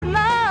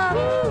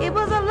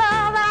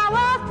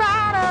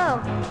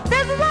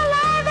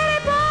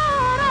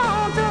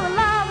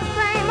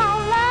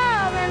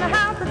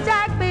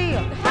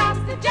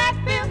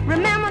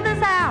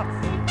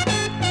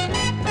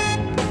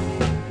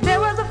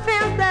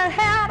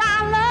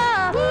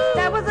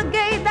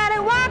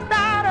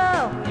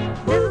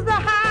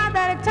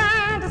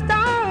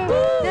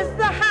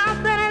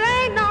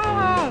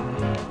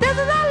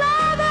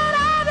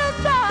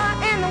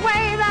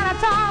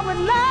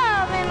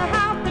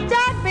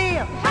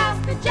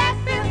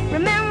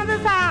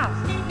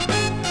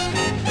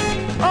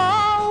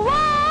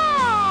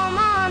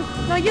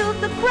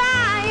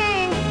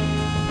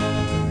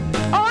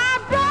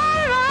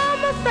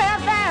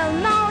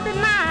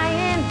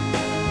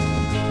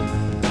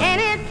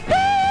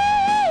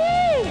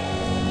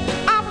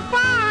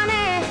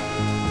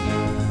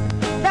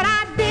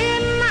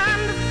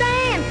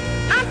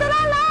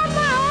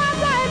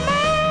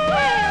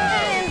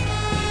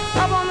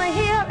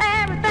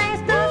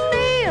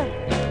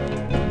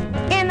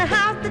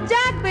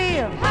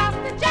Jackville. House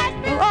to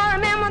Jackville. Oh,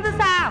 remember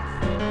this house.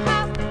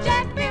 House to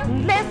Jackville.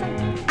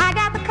 Listen, I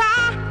got the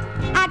car,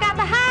 I got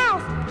the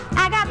house,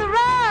 I got the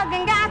rug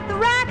and got the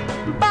rack,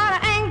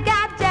 but I ain't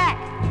got Jack,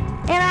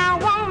 and I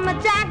want my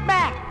Jack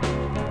back.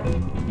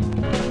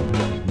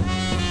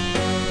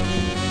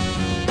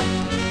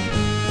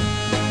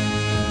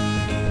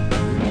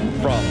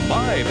 From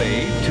my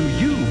babe to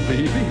you,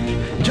 baby.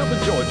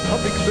 Jumpin' George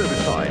Public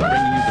Service Time,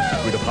 bringing you the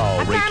secret of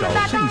how Ray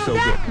Charles sings so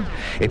good.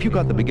 If you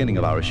got the beginning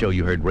of our show,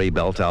 you heard Ray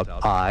belt out,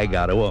 I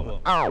got a woman.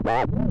 I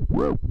got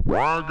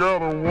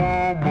a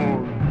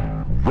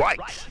woman. Right.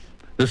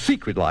 The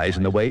secret lies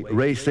in the way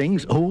Ray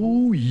sings,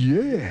 oh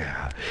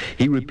yeah.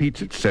 He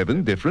repeats it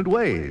 7 different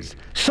ways.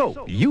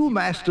 So, you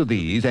master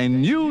these,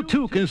 and you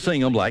too can sing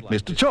them like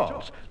Mr.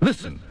 Charles.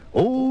 Listen.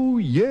 Oh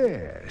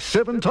yeah,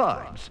 7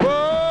 times.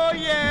 Oh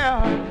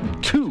yeah.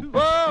 2.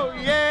 Oh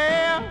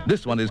yeah.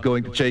 This one is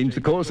going to change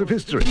the course of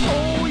history.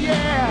 Oh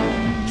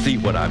yeah. See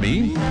what I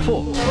mean? 4.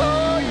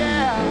 Oh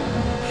yeah.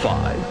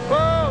 5.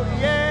 Oh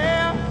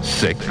yeah.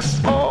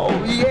 6.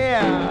 Oh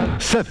yeah.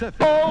 7.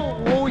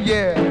 Oh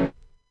yeah.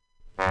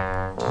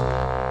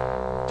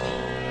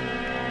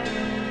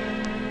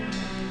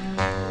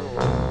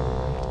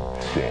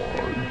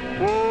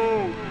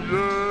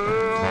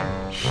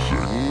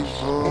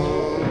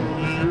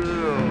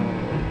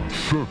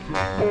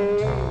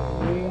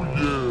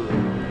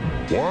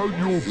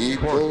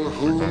 People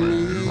who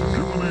need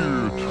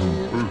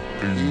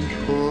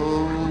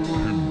people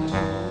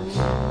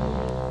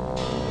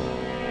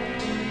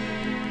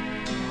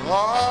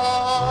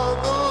are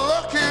the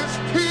luckiest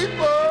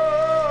people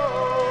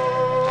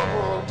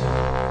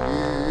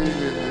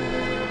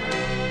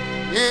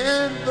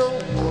in the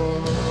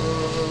world.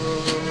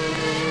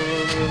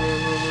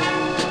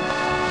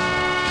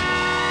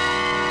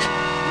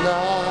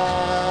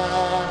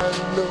 Now,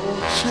 no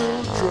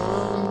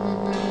children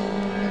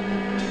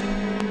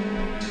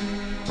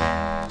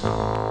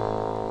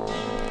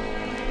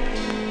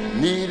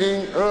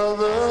needing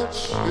other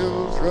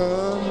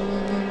children,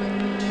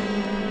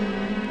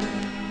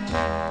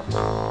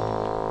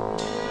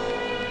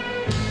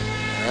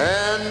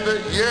 and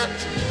yet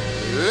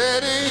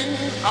letting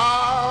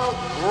our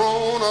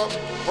grown-up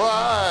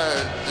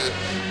pride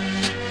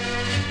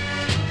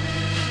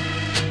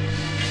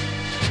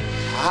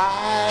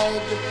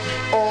hide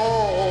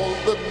all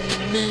the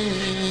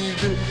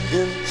need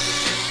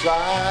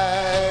inside,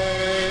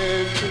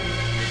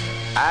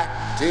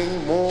 acting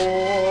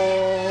more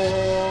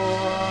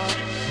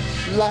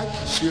like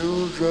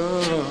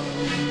children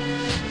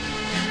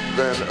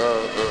than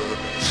other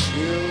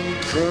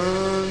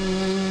children.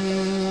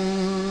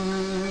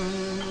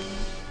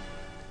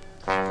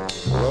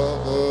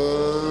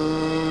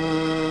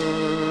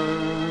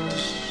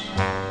 Brothers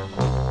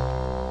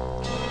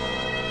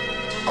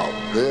are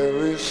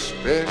very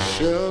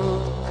special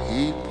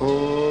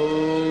people.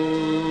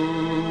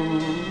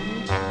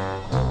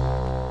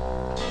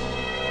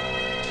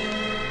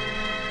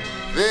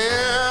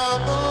 They're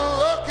the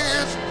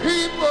luckiest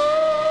people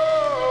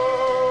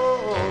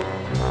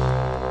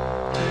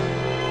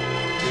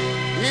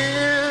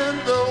in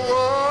the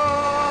world.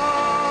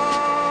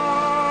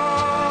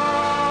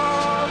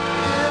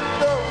 In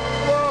the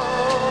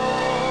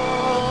world,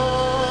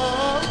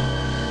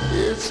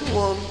 it's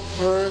one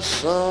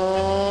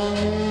person,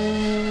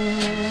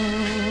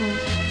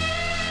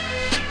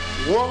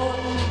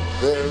 one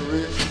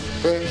very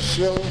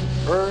special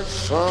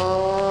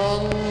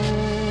person.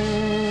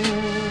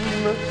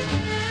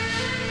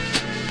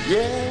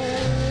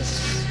 Yes,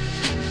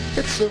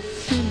 it's a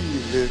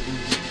feeling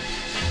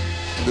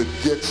that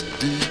gets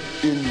deep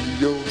in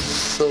your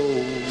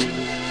soul.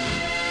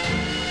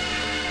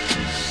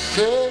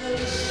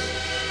 Says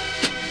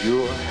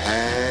you're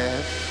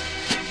half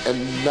and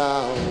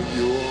now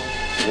you're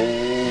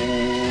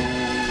whole.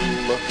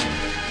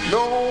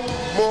 No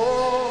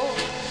more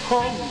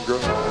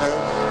hunger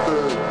and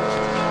thirst,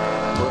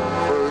 but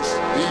first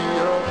be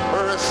a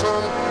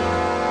person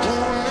who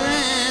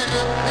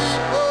needed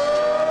people.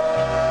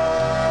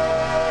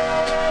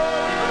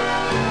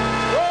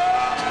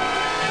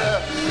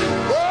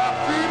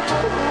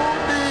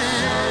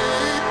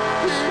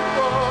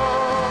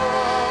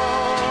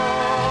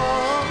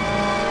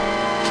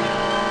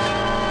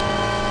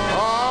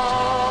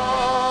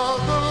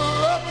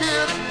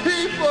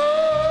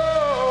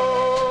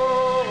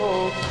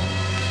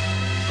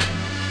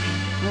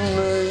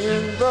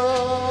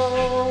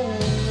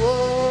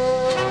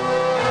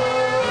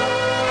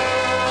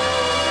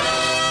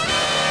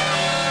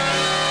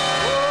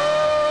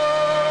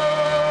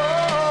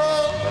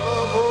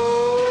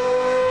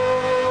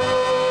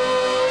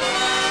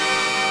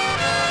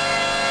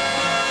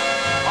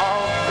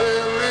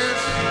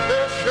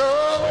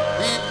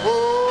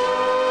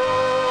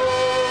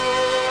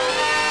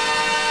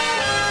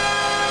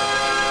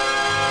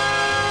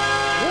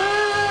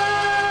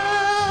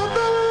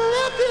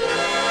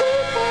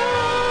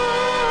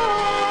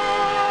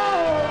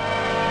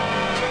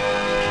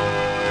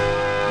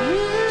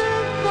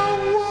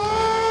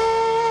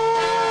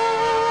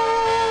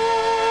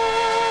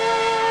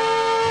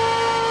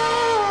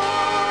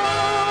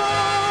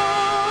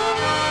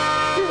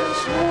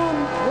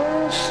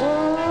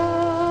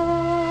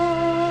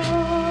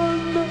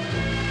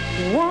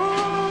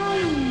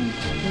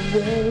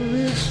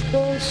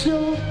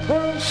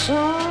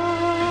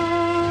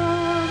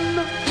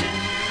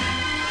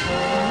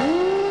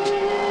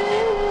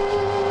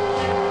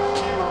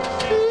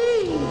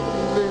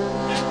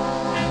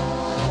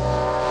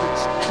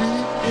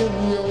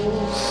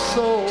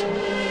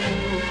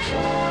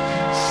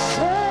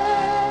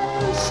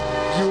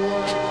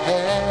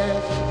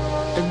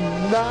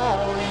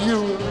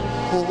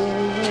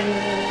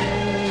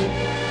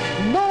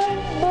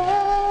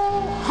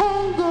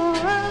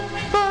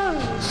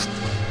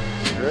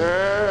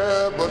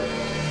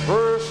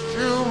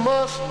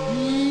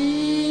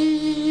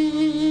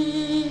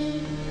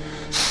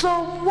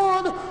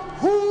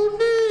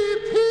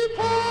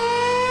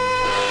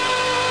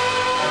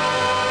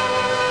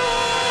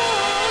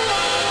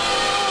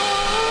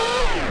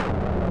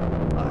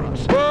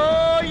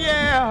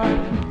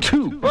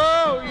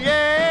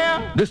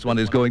 This one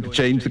is going to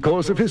change the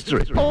course of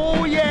history.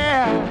 Oh,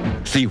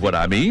 yeah. See what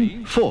I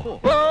mean? 4,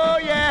 Oh,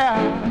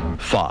 yeah.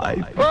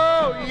 5,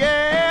 Oh,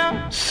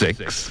 yeah.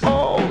 6,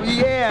 Oh,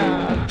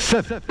 yeah.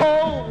 7.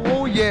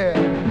 Oh, yeah.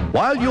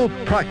 While you're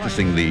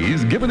practicing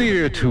these, give an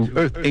ear to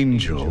Earth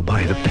Angel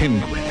by the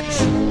Penguins.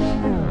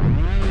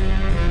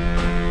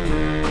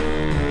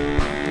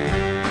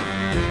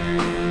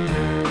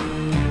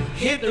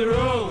 Hit the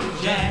road,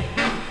 Jack,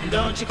 and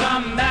don't you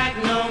come back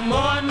no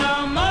more,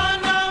 no more,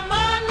 no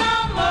more, no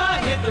more.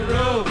 Hit the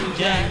road,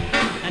 Jack,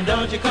 and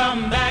don't you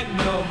come back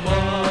no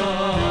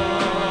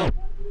more.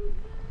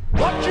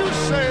 What you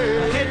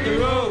say? Hit the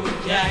road,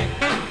 Jack,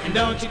 and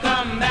don't you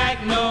come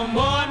back no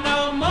more,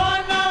 no more,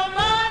 no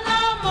more,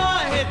 no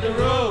more. Hit the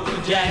road,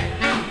 Jack,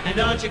 and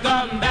don't you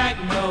come back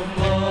no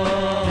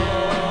more.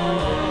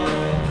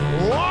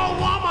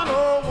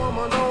 Oh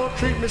woman, don't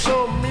treat me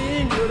so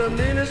mean. You're the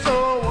meanest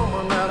old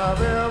woman that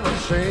I've ever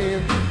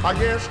seen. I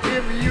guess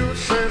if you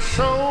say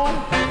so,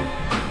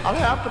 I'll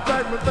have to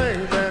pack my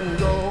things and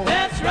go.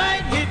 That's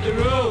right, hit the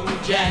road,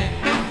 Jack,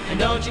 and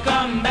don't you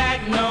come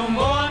back no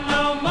more,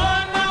 no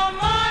more, no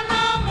more,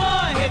 no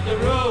more. Hit the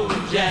road,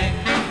 Jack,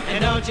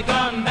 and don't you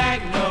come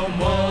back no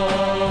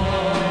more.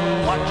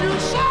 What you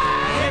say?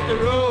 Hit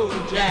the road,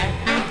 Jack,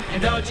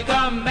 and don't you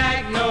come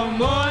back no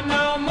more,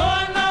 no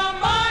more, no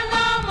more,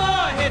 no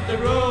more. Hit the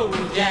road,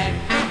 Jack,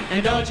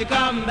 and don't you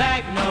come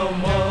back no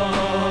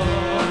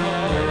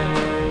more.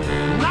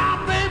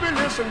 Now baby,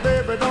 listen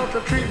baby, don't you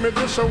treat me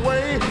this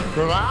away,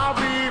 'cause I'll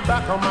be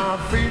back on my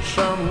feet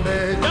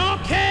someday.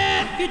 Don't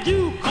care if you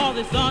do, 'cause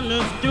it's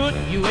understood.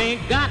 You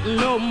ain't got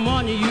no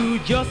money, you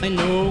just ain't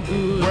no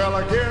good. Well,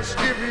 I guess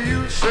if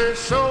you say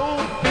so,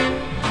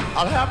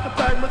 I'll have to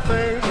pack my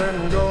things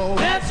and go.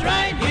 That's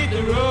right, hit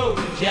the road,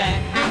 Jack,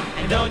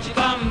 and don't you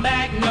come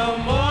back no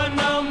more,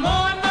 no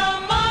more, no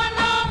more,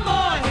 no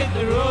more. Hit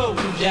the road,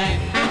 Jack,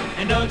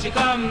 and don't you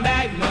come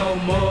back no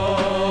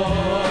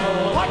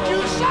more. What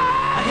you say?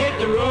 Hit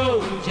the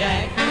road,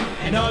 Jack,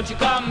 and don't you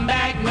come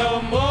back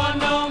no more,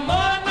 no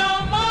more, no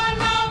more,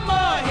 no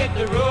more. Hit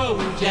the road,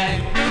 Jack,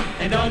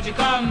 and don't you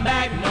come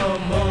back no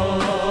more.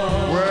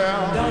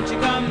 Well, Don't you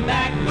come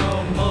back no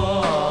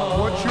more.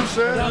 what you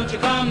said? Don't you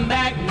come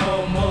back no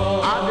more.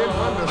 I didn't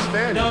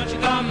understand Don't you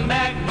come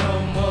back no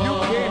more. You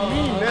can't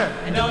mean that.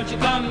 And don't you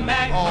come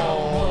back no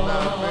Oh, more.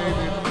 now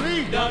baby,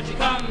 please. Don't you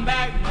come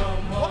back no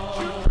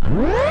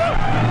more.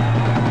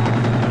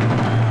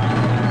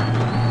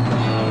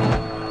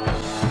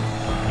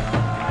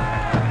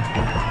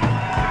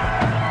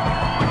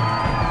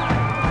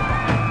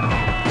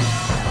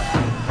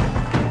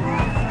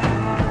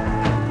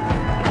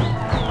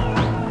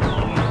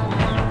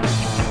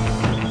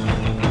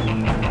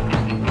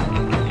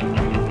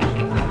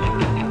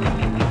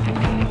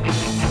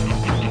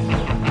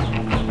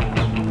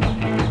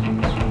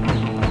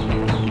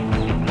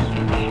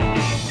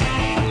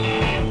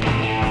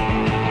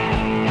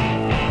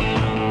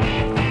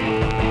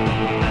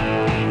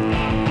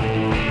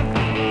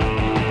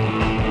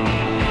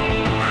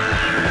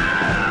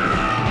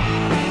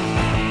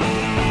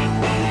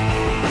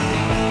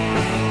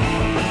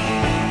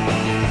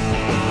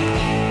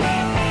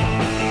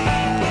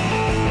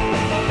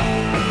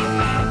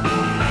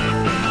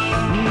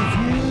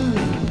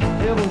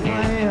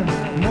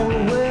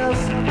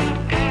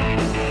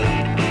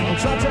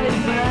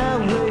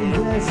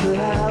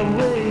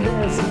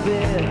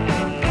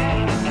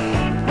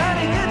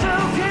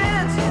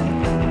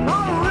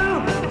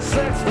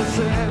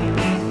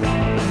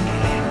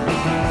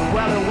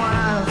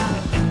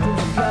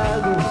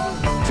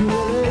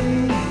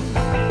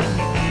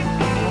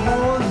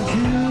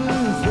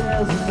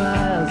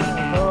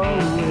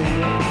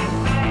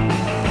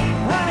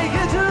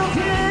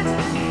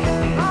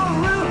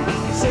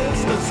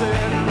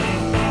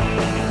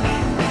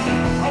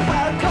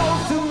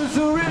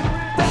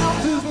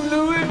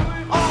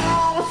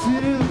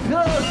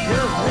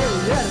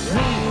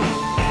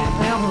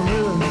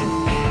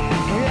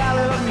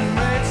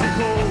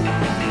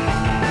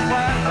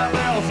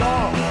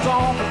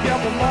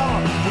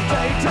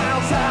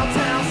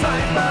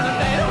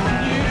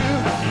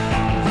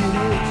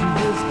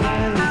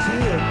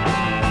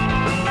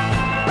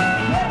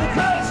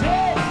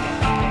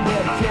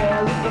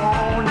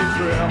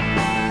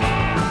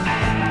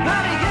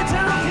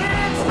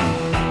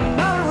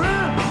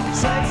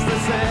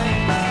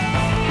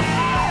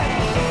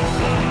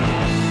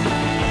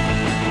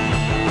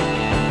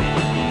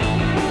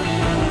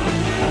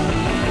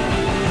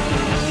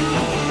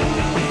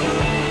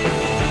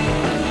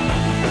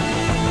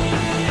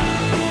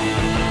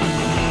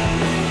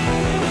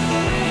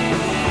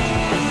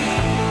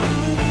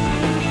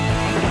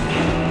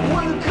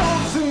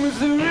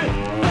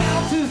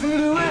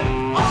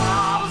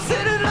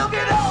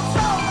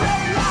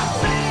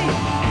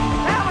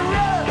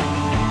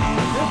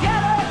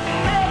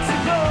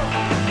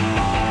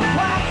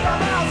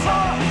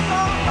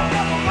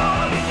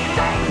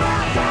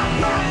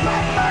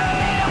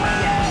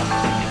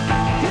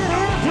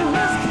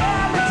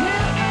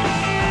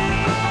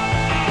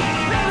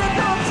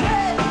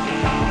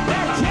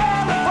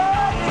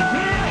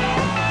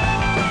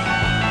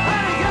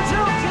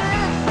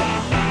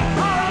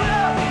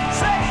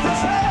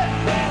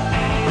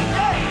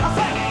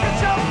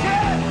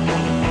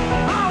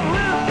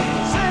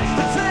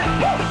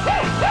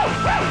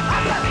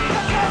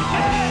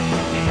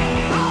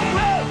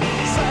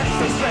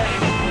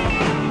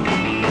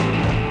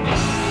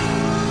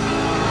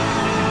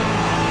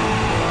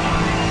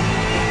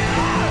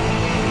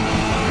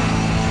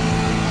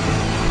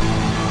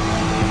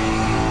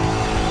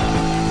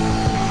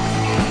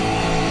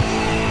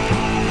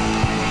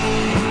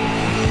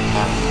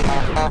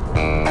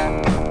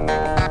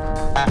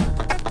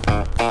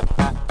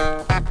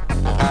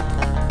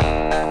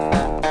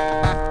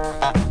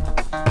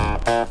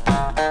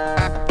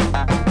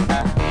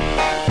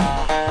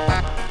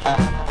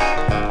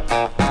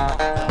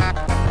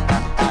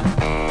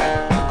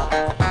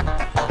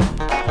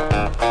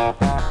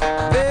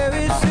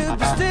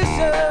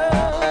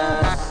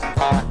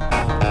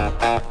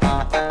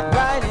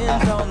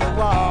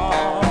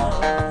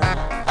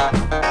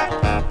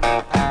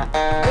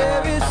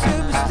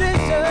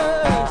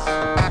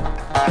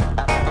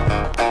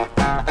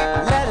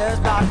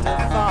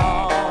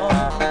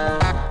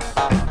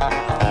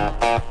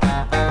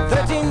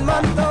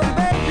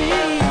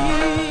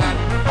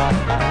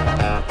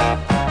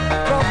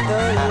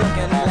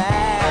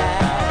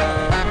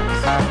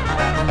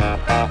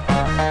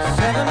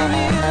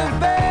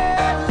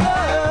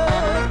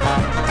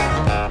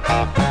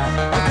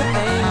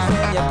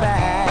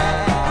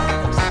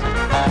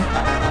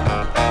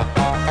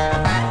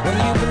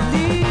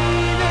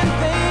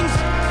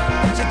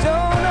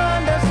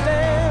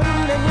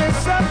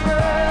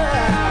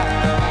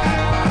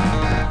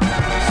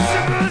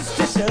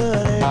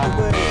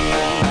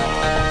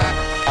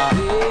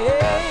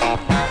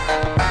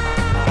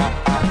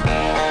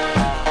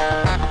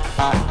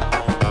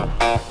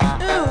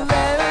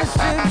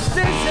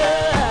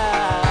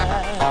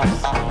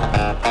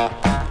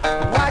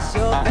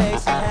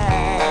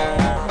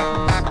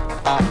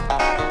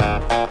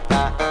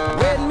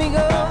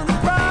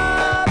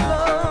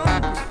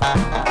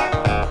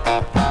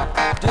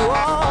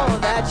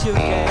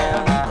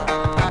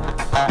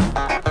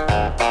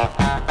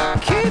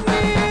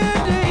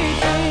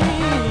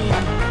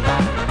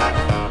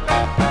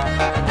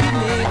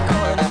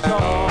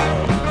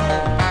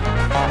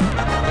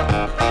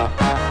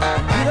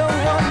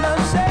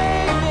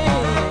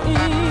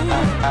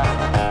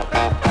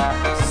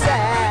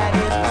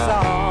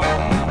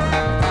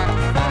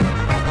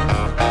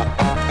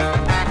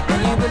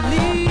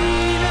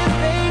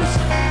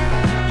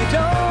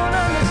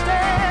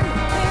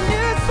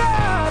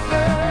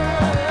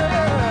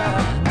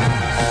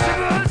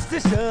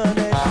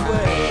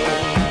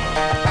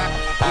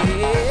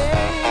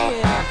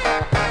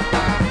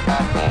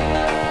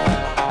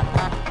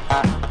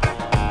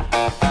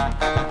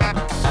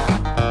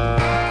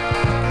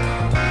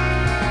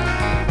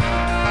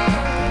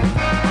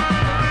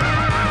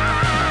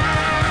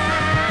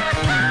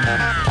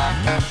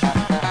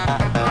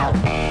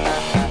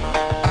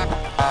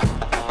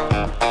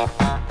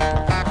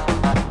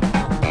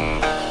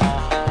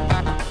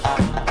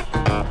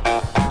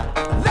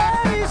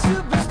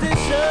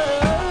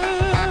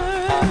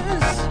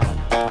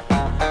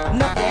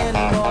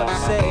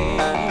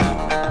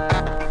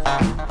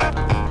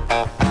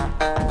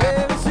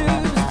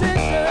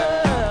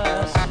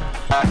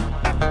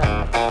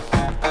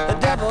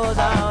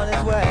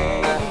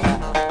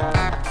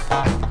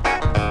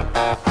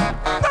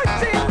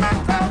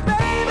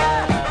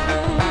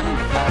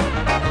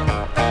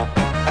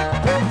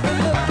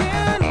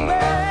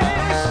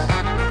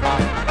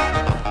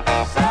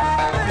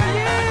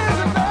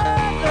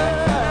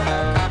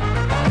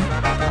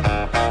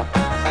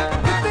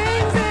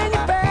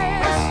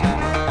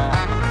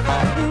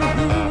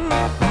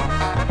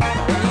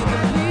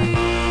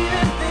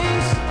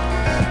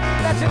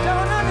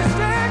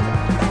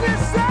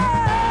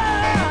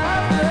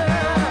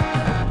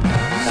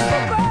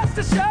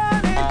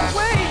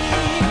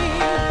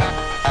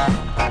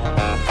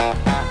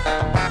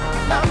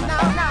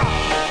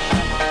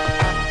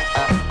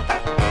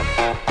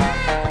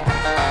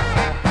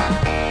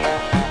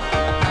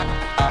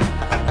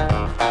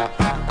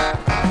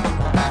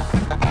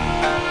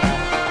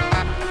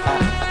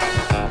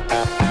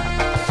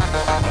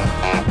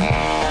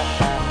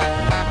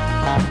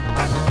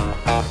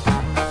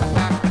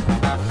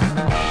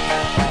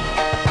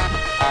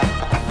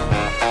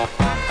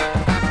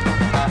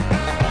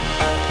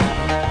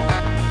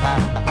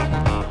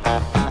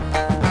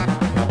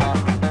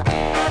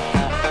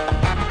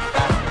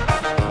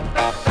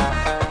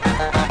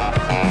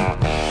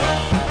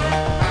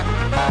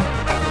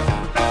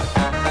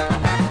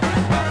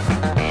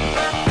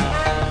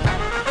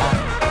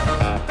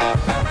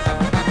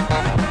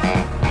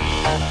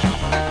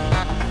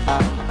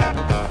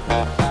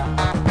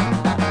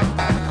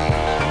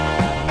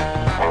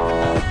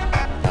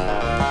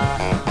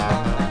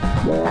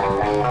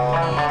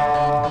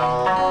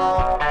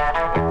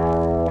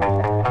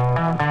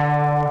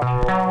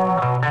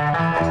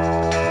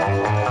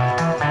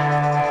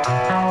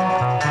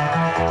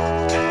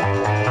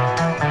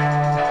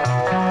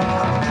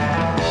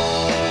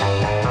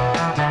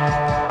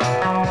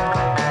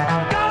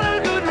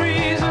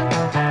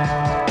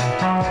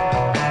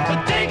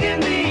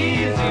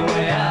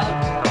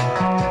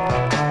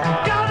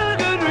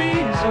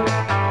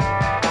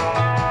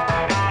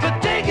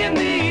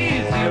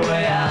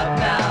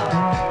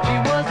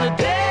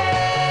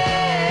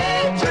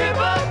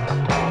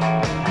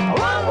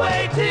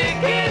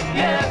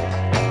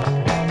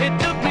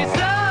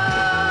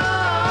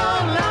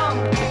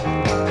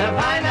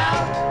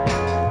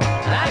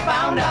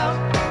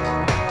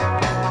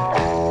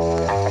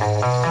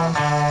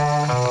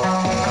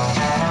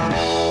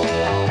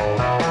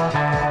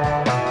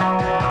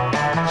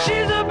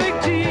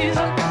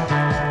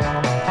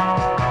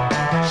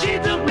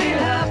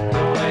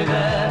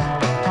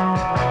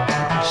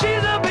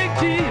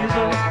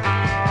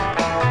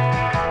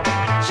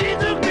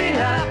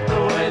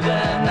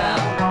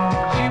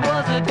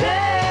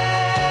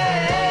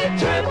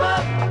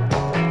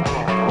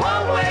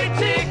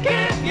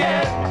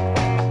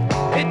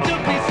 It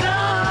took me so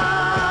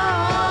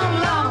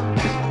long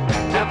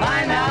to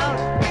find out,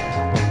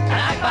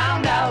 and I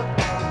found out.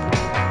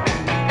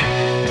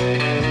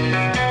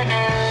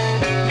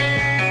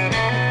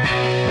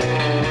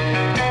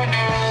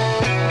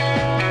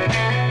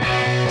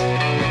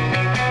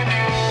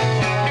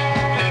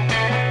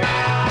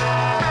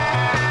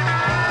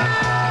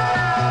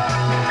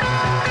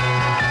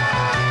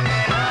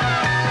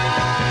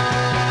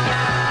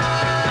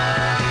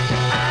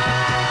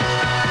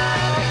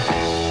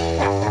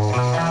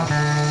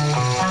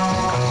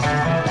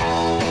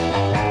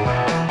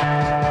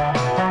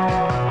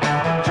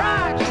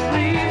 Tried to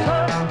please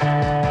her.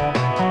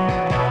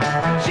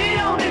 She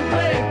only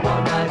played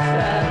one night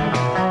stand.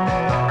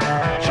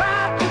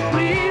 Tried to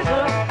please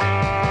her.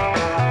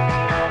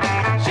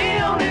 She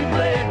only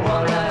played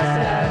one night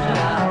stand.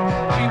 Now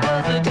she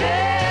was a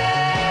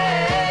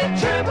day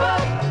tripper,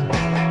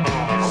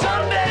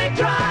 Sunday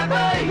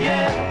driver,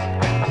 yeah.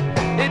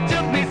 It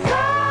took me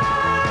so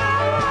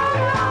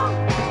long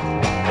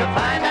to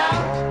find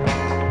out,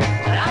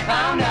 and I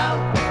found out.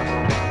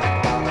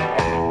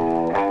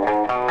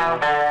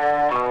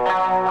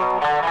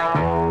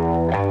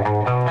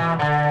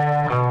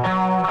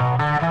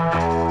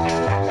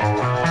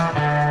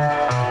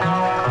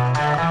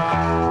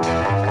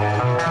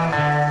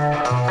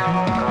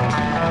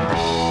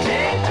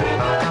 Day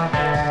tripper,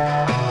 yeah.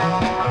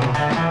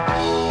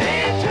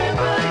 Day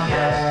tripper,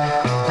 yeah.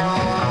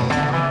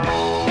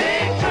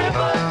 Day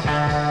tripper.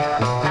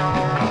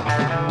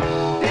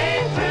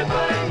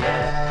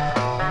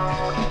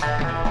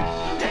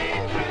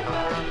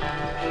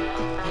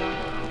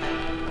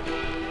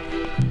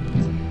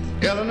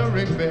 Eleanor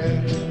Rigby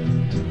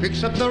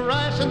picks up the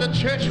rice in the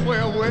church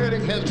where a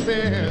wedding has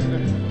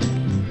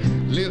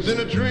been. Lives in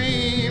a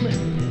dream,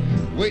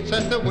 waits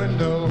at the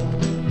window,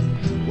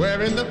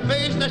 wearing the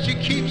face that she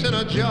keeps in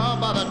a jar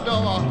by the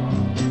door.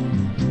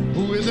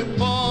 Who is it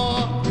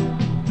for?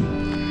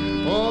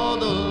 For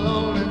the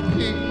lonely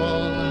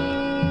people.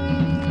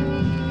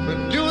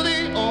 Where do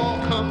they all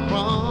come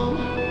from?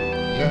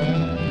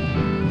 Yeah.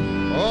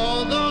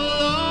 All the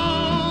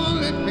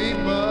lonely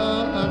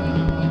people.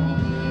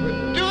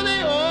 Where do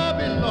they all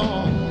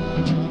belong?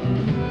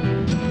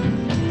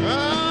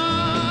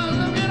 Ah,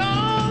 look at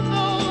all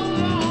those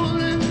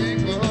lonely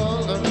people.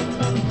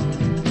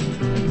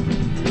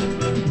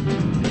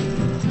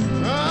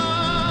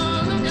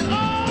 Ah, look at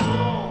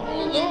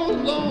all those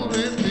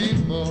lonely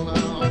people now.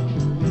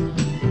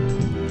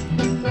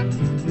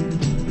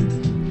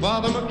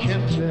 Father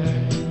McKenzie,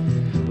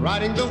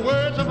 writing the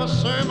words of a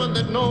sermon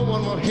that no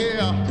one will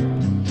hear.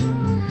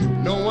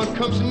 No one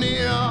comes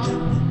near.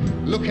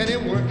 Look at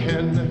him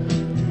working,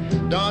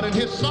 donning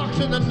his socks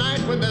in the night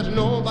when there's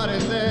nobody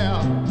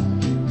there.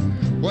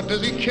 What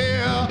does he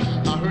care?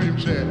 I heard him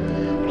say,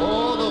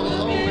 all the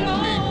lonely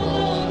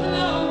people.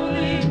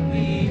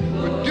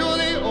 Where do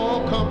they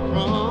all come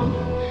from?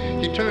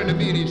 He turned to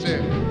me and he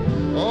said,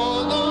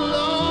 all the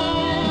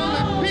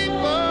lonely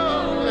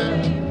people. Where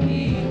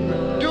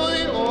do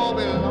they all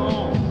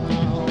belong?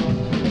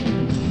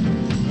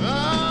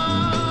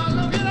 Ah,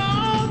 look at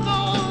all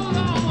those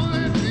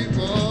lonely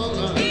people.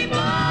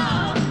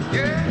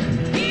 Yeah.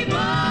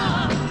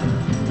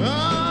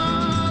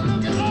 Ah,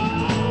 look at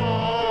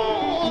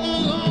all the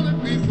lonely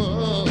people.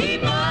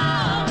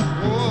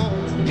 Oh.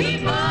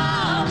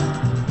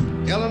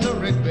 Eleanor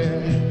Rigby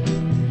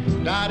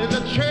died in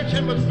the church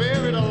and was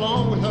buried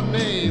along with her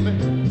name.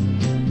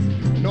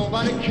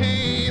 Nobody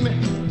came,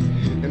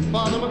 and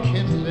Father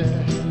McKenzie,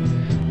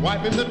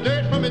 wiping the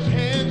dirt from his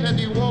hands as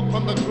he walked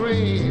from the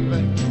grave.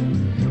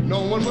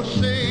 No one was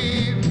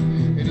saved,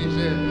 and he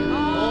said,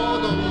 all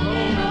the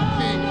lonely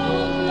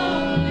people.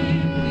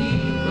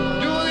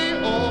 Do they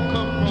all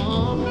come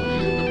from?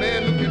 The man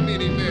looked at me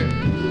and he said,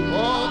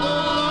 all the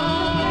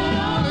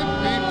lonely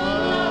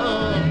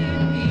people.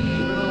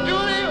 Do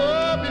they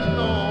all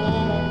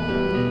belong?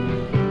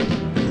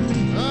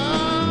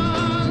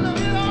 Ah, look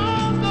at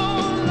all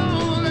those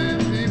lonely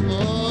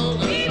people.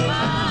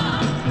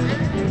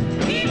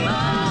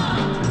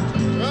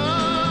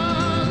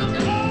 Ah, look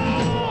at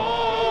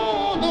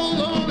all those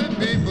lonely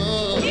people. Oh,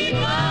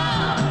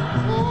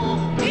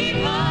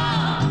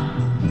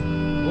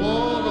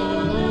 all the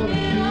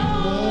lonely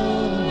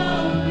people.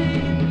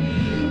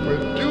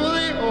 Where do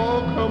they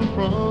all come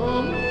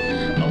from?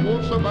 I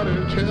want somebody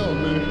to tell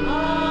me.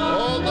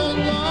 All those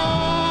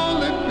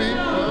lonely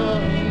people.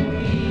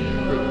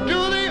 Where do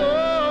they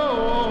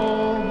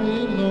all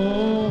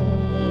belong?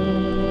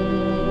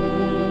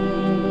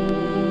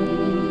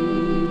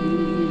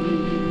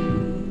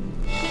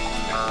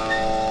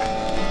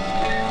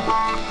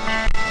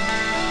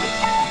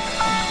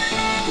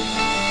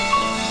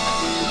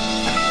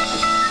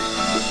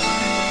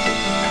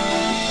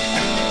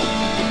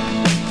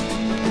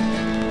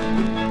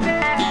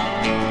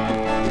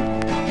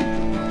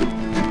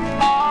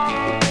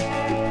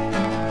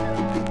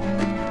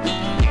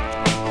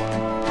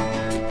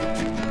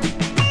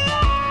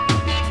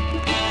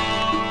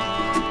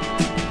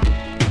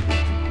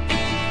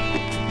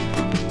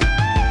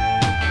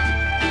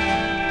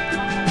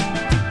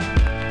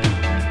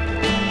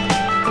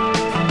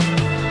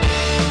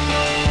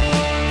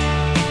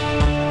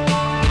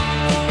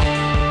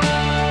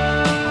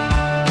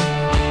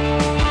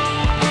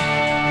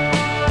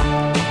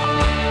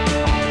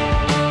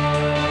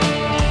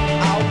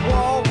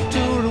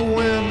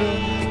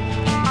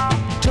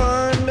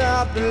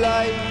 the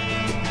light,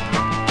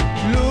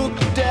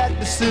 looked at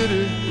the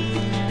city,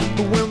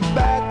 went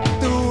back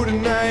through the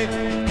night.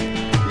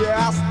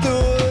 Yeah, I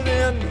stood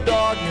in the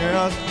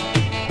darkness,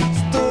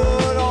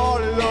 stood all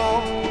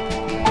alone.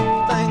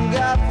 Thank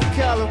God for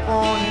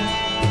California,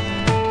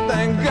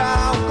 thank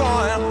God I'm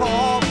going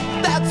home.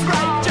 That's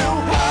right, you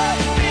hurt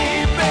me,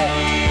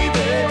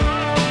 baby,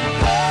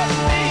 hurt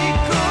me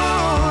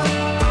good,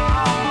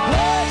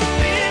 hurt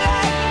me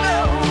like no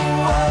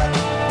one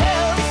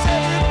else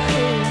ever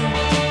could.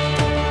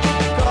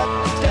 Cut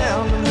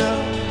down the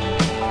middle,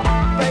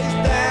 face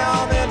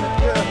down in the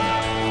dirt,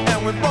 and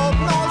we both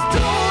know it's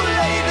too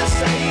late to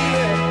say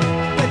it.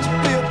 That you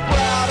feel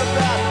proud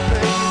about it,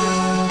 baby.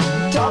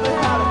 Tell me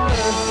how to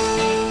feel.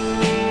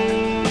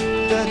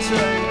 That's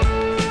right.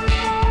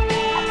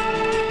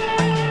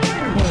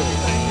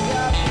 Thank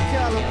God for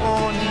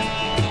California.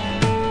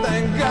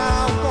 Thank God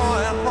I'm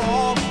going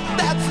home.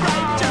 That's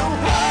right, you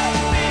hurt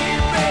me,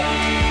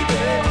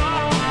 baby.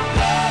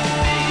 Hurt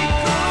me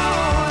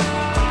good.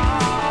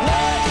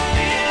 Hurt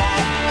me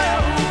like no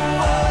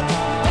one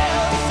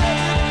else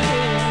ever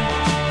could.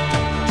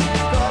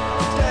 Cut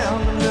down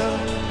the middle,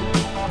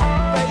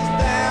 face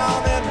down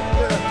in the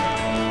dirt,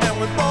 and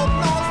we both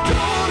know it's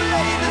too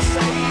late to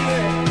say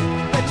it.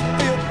 That you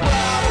feel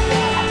proud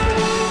about it,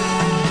 baby.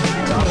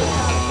 Tell me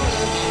how to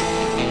feel.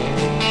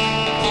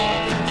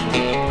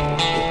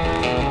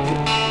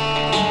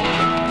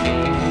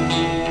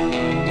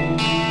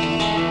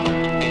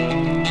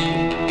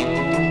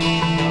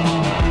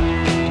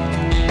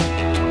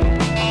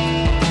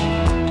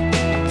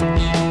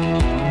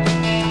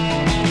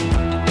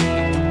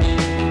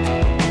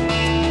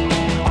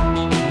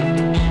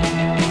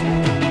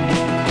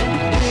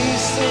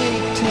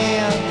 Precinct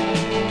 10,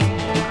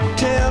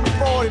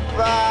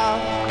 10:45,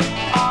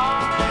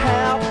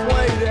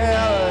 halfway to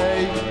LA,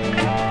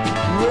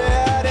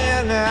 ready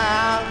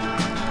now.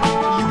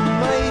 You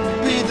might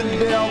be the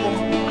devil,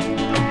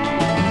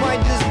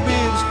 might just be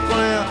his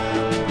friend,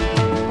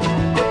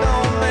 but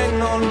don't make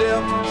no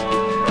difference.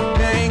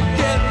 You ain't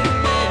getting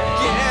me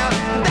again.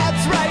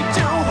 That's right,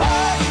 you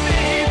hurt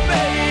me,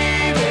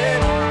 baby,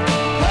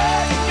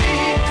 hurt me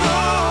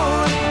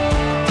good,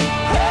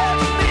 hurt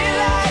me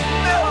like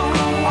no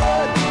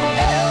one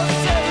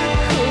else ever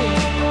could.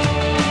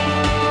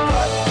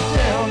 Cut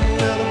down the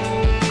middle,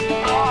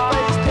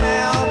 face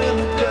down in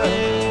the dirt,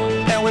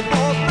 and we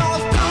both know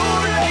it's too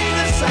late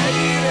to say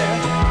it.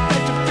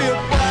 That you feel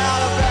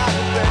proud about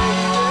it, baby.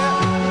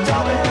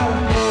 Tell me how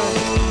it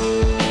feels.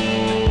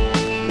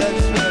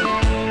 That's right.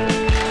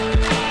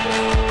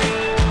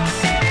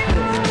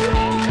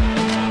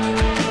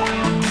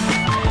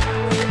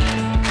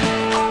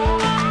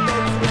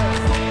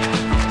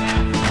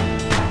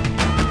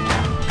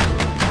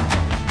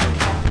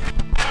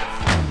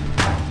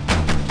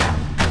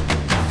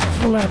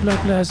 Full Live Black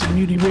Classic,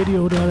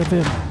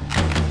 MutinyRadio.fm.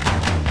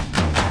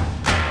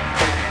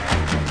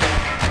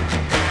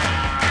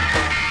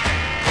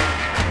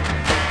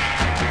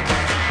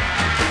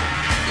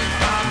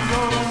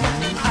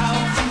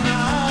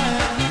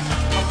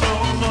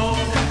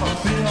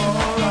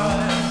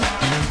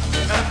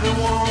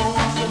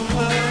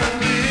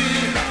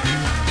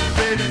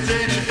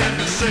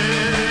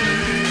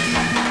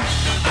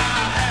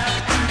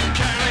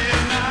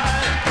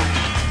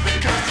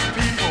 Because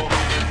people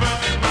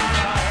felt in my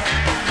life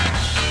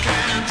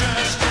can't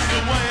dress just the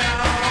way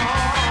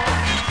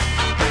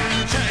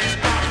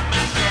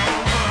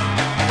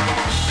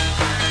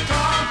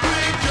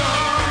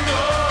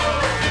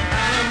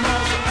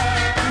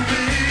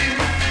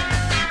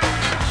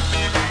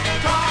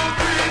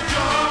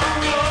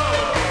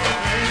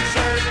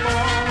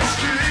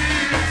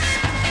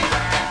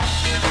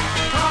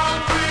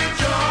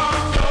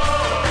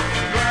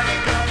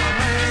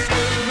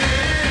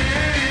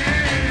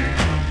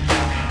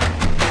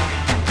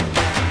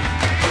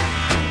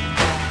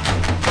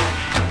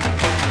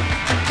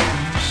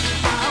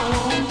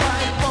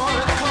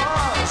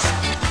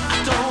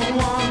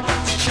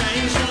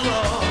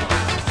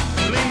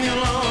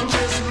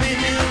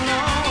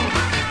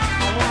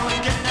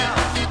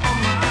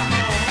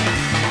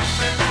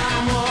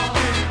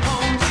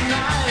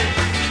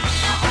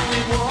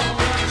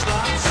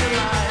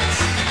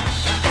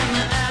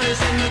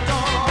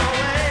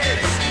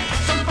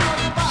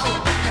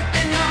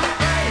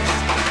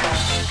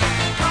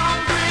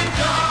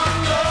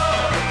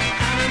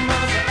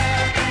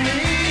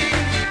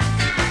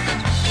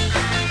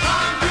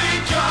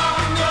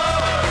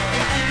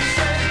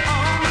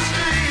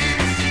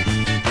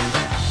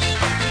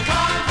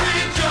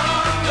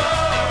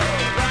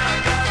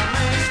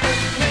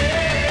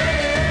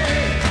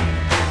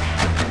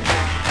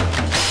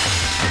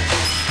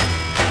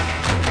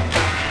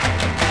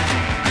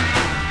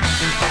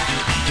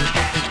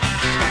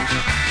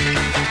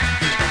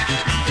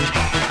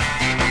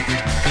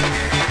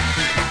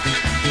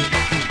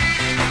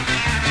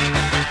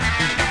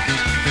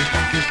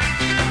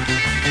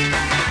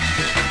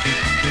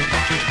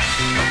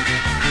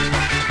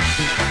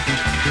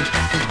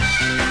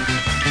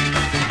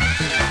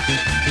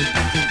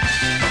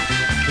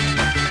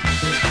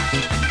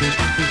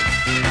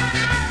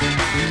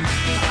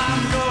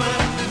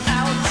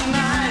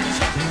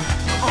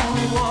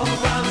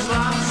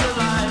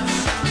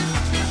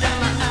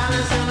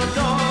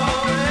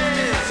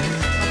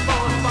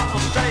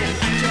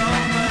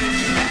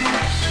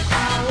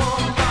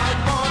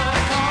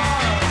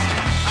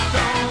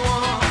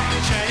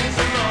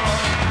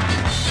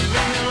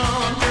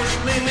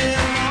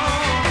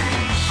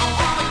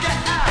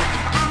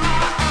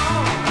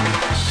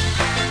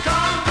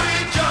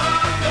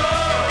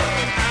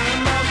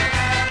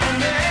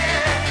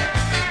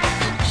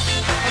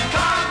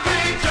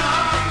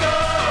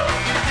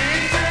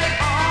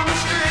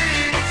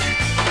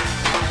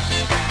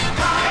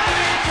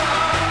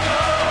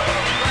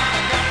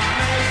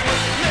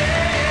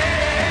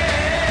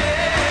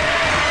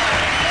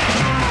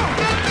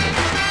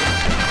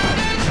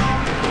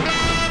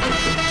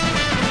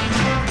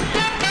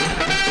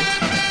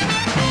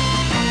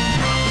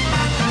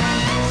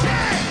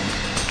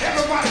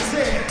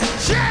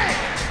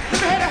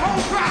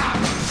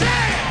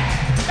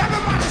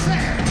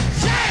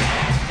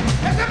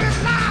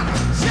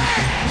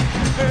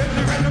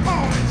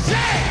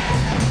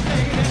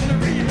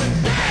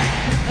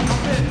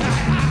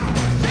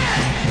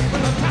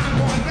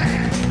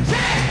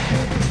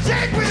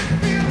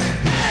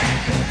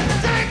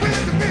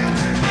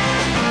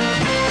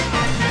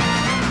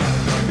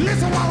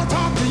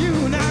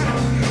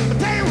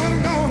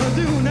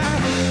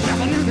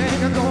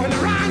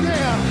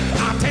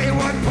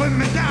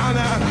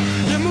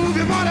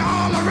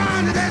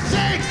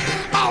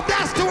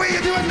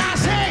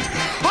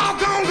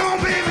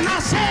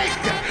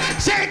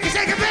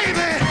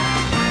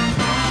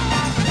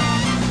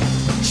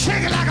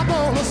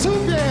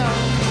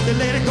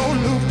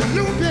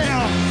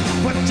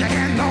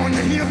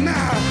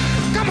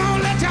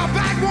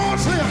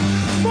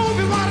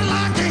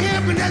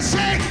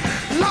shake.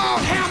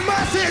 Lord have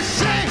mercy,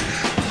 shake.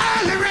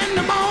 Early in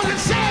the morning,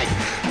 shake.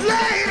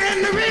 Late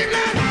in the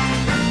evening.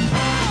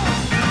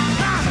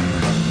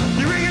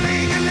 You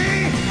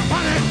ring-a-ling-a-ling,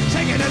 honey,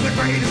 shaking is the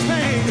greatest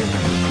thing.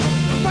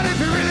 But if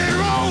you really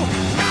roll,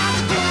 got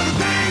to do the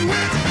thing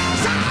with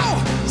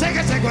soul. Shake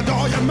with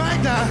all your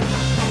might now.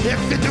 If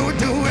you do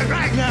it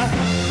right now.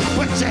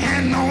 Put your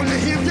hand on the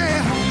hip,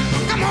 yeah.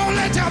 Come on,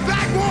 let your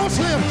backbone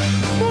slip.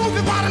 Move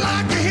your body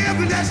like a hip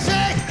and just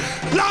shake.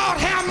 Lord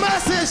have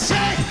mercy,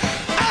 shake.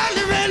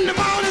 Early in the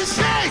morning,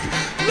 shake.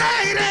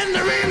 Late in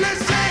the evening,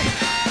 shake.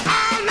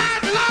 All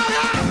night long.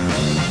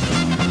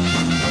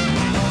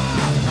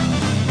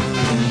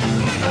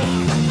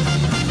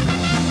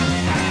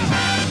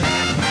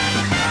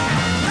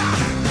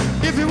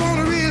 If you want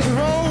to really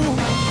roll,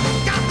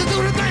 got to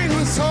do the thing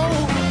with soul.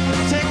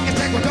 Take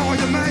with all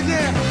your might,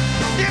 yeah.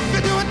 If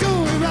you do it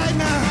right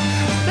now.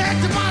 Let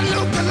your body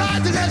look the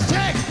light to that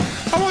shake.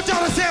 I want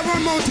y'all to say it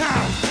one more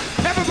time.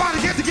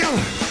 Everybody get together.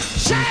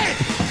 Shake.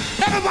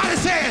 Everybody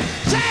say it.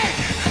 Shake. A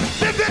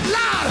little bit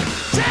louder.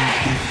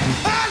 Shake.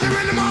 Early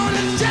in the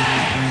morning.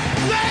 Shake.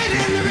 Late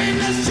in the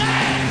evening.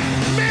 Shake.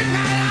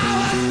 Midnight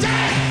hour.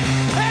 Shake.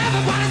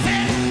 Everybody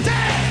say it.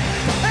 Shake.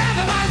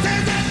 Everybody say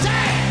it.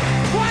 Shake.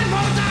 One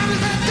more time.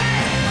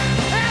 Shake.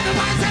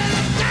 Everybody say it.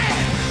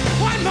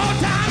 Shake. One more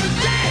time.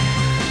 Shake.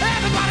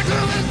 Everybody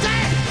groove and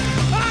shake.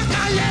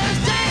 Okay, yeah,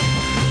 shake.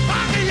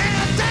 Okay,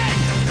 yeah, shake.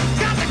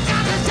 Got to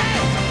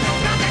shake.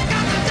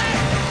 Got to shake.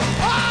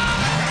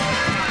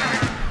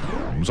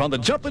 On the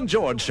Jumpin'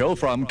 George Show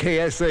from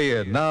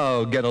KSAN.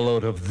 Now get a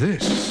load of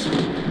this.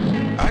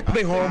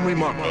 Acme Home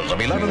Remodels of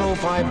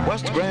 1105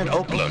 West Grand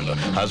Oakland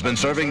has been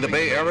serving the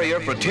Bay Area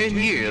for 10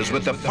 years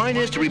with the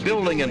finest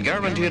rebuilding and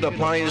guaranteed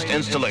appliance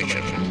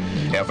installation.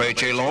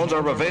 FHA loans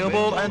are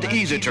available and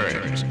easy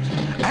terms.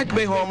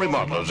 Acme Home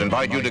Remodelers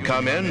invite you to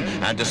come in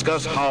and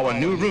discuss how a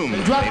new room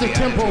Drop the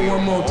tempo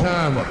one more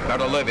time. for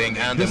better living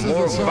and a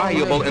more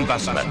valuable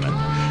investment.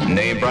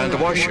 Name brand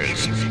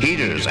washers,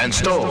 heaters, and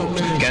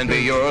stoves can be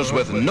yours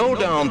with no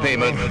down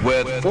payment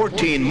with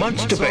 14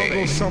 months to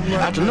pay.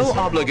 At no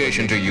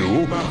obligation to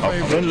you,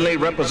 a friendly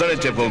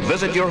representative will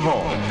visit your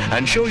home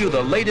and show you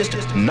the latest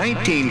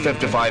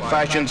 1955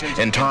 fashions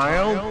in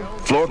tile,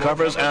 floor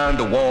covers, and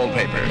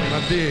wallpaper.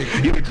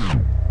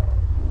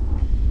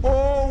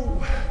 Oh,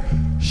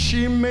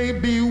 she may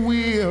be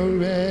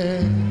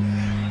weary.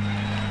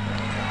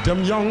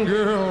 Them young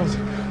girls,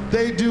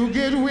 they do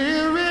get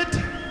wearied.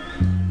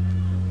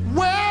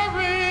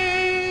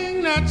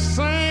 Wearing that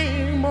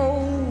same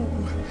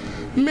old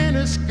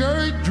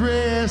miniskirt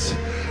dress,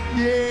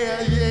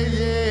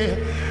 yeah.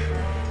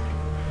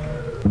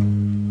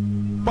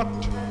 But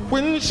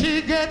when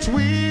she gets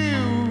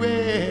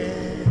weary,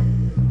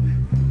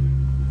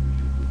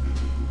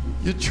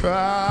 you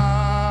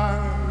try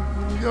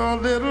your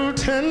little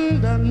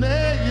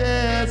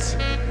tenderness,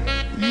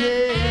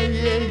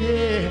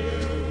 yeah.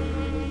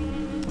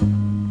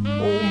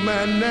 Oh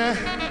man,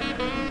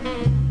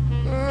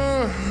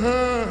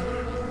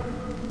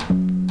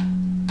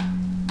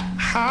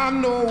 I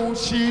know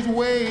she's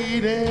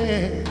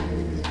waiting,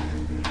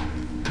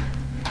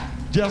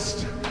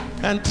 just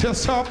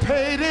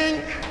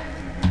anticipating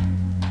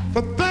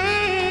the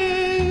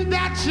thing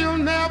that she'll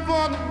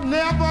never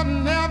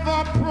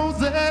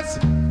possess.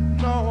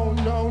 No.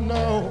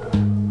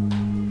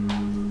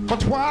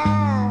 But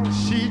while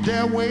she's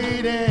there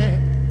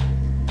waiting,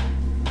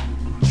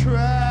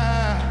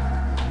 try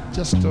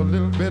just a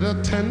little bit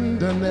of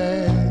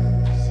tenderness.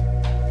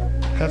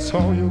 That's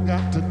all you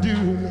got to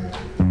do.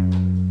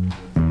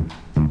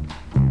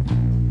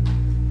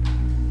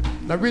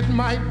 Now it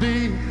might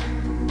be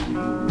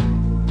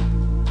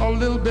a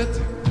little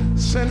bit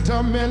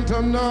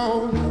sentimental,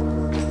 no,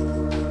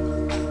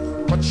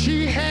 but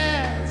she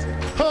has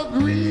her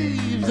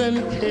griefs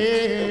and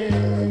care,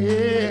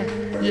 yeah.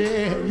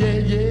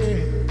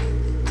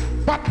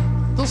 But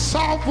the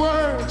soft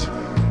words,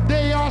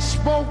 they are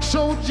spoke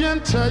so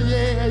gentle,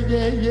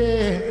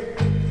 yeah.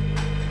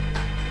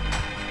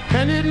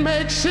 And it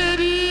makes it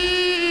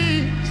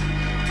easier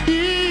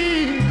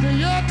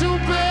to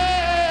bear.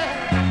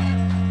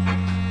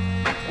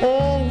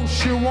 Oh,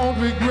 she won't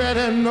regret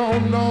it, no.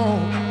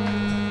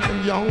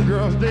 And young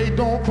girls, they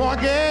don't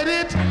forget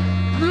it.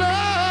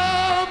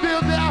 Love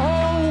is their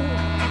whole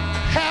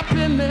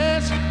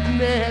happiness,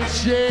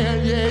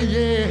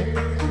 yeah.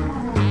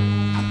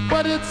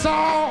 But it's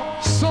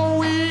all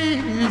so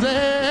easy.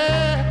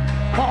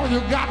 All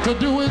you got to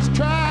do is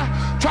try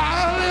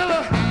a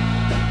little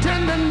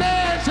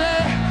tenderness,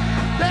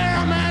 yeah.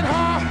 There, man,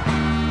 all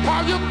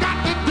you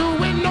got to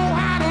do is know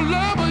how to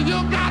love her.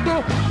 You got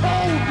to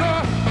hold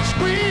her,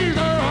 squeeze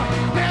her,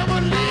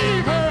 never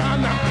leave her.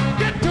 Now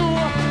get to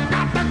her,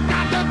 got to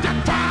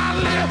just try a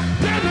little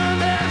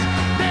tenderness,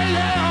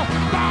 yeah.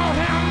 Lord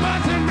have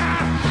mercy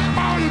now.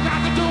 All you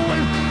got to do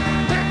is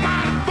take my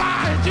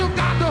advice. You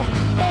got to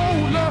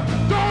hold her,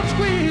 don't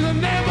squeeze her,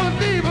 never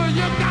leave her.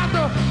 You got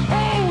to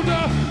hold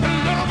her and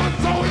love her,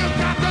 so you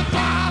got to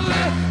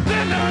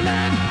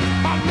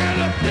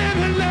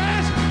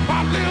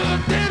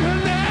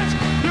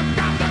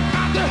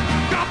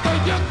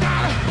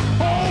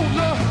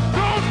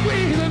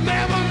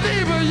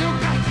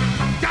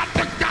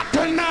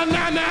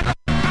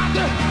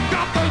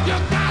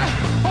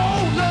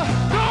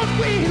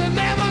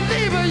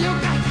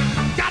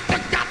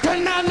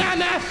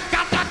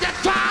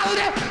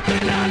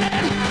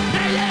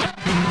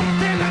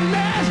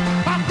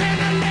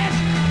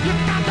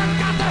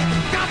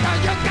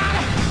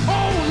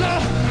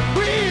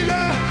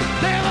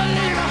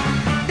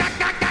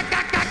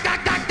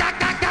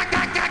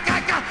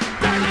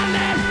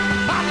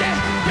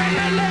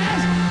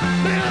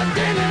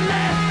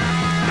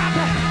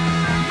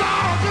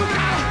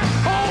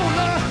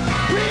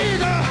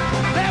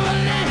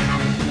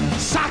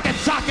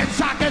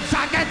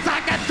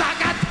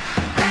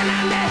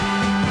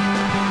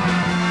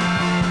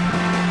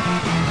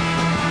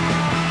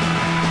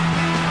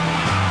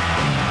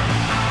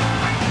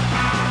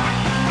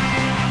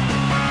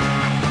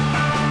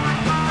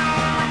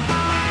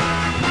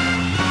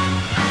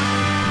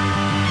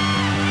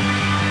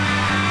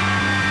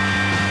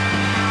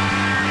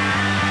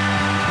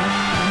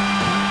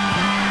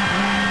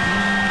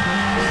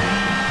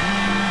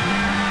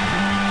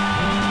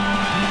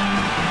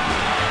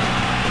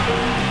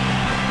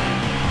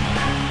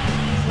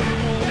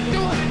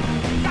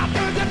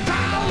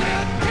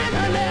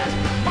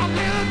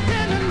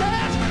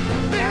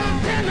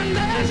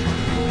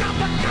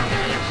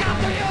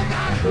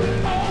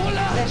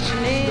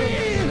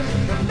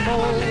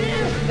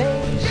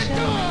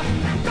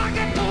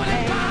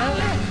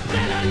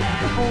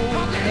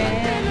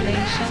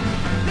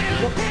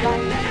looks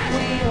like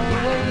we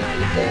are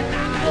waiting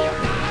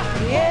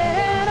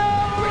in a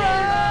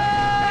rush.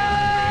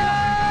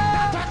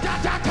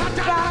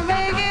 Try to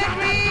make it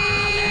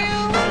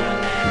real.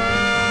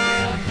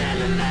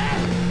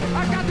 I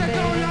got to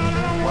go, y'all. I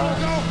don't want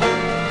to go.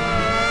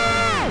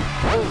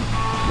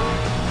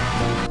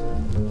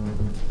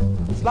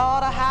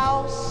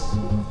 Slaughterhouse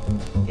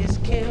is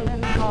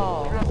killing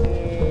hogs.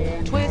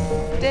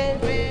 Twisted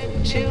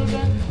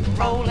children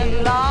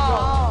rolling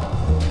logs.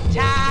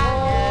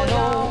 Tired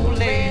old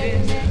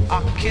ladies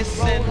are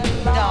kissing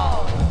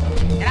dogs.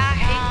 And I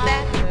hate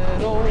that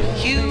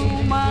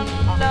human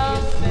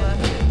love,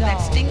 that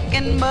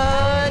stinking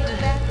mud.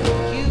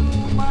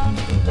 Human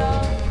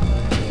love,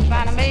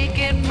 trying to make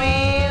it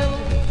real.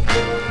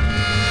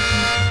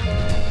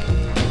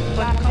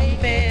 But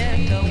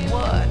compared to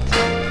what?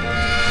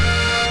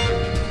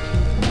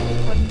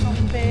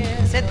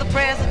 Said the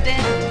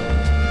president,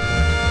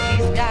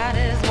 he's got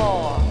his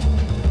war.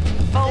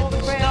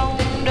 Folks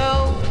don't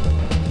know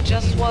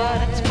just what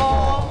it's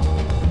for.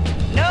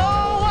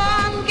 No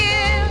one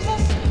gives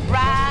us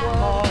rhyme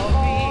or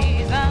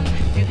reason.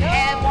 If you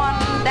have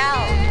one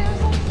doubt,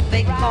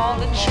 they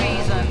call it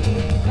treason.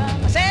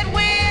 I said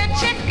we're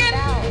chicken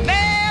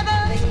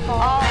feathers,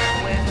 all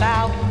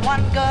without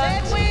one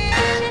gut.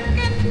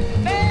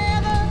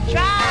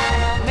 Try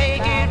to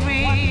make it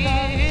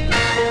real.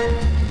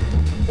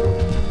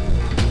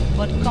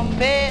 But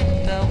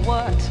compared to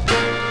what?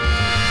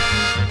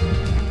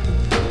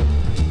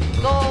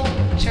 Go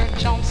to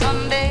church on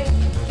Sunday,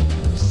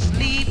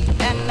 sleep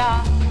and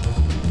not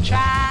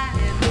trying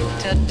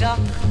to duck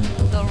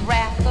the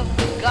wrath of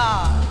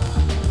God.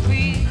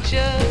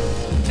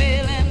 Preachers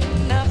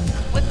filling us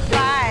with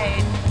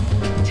pride,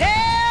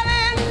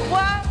 telling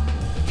what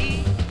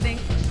he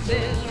thinks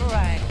is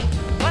right.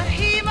 But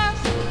he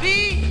must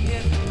be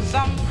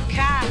some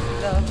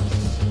kind of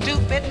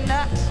stupid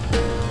nut.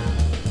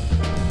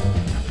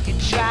 He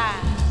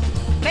tries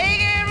to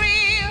make it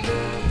real.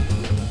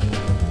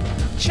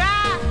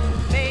 Try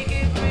to make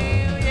it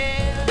real,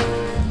 yeah.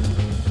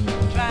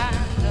 Try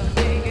to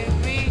make it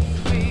real,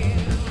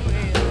 real,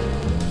 real.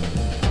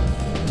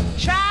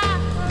 Try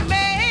to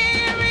make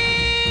it real,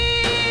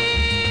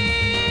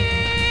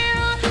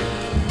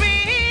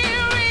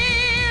 real,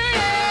 real,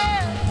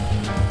 yeah.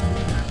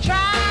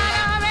 Try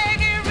to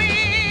make it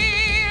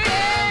real,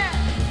 yeah.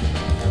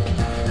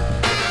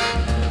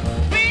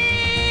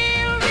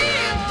 Real,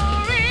 real,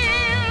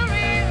 real,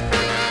 real.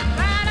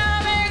 Try to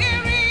make it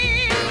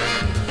real.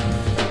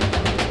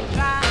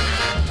 Try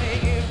to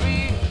make it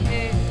real,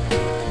 yeah.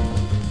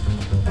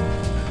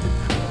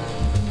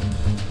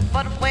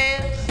 But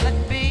where's that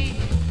bee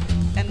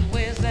and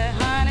where's that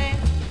honey?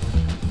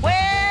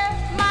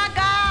 Where's my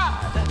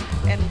God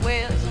and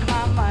where's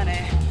my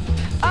money?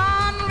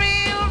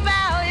 Unreal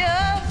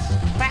values,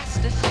 crass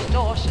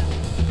distortion,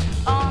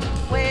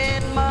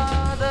 unwed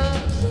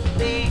mothers,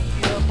 the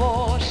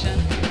abortion,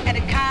 and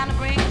it kind of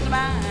brings to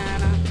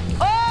mind,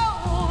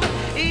 oh,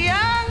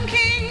 young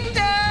King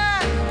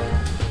Tut.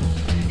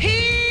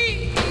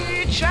 He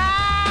tried,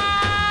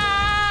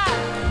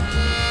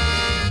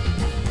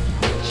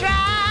 try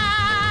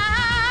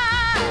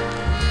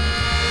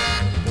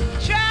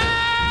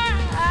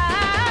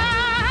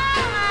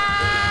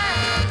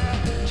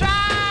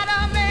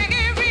to make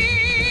it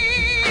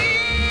real,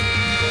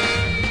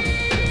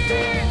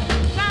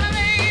 try to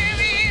make it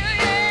real,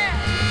 yeah.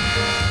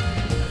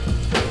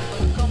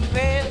 But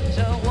compared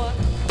to what?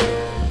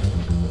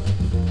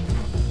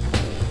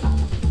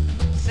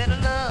 Said the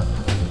love,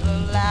 the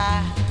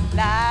lie,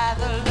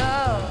 the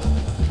love,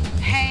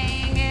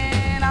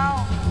 hanging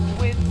on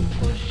with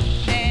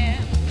push and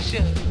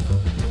shove.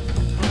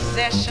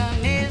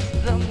 Possession is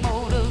the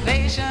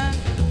motivation,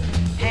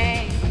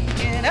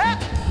 hanging up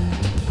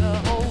the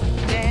whole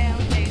damn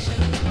nation.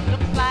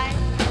 Looks like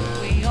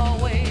we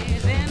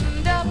always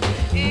end up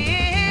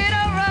in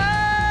a run,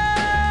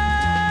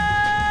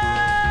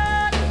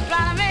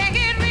 trying to make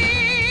it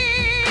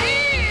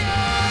real.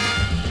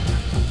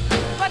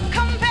 But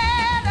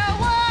compared to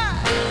what?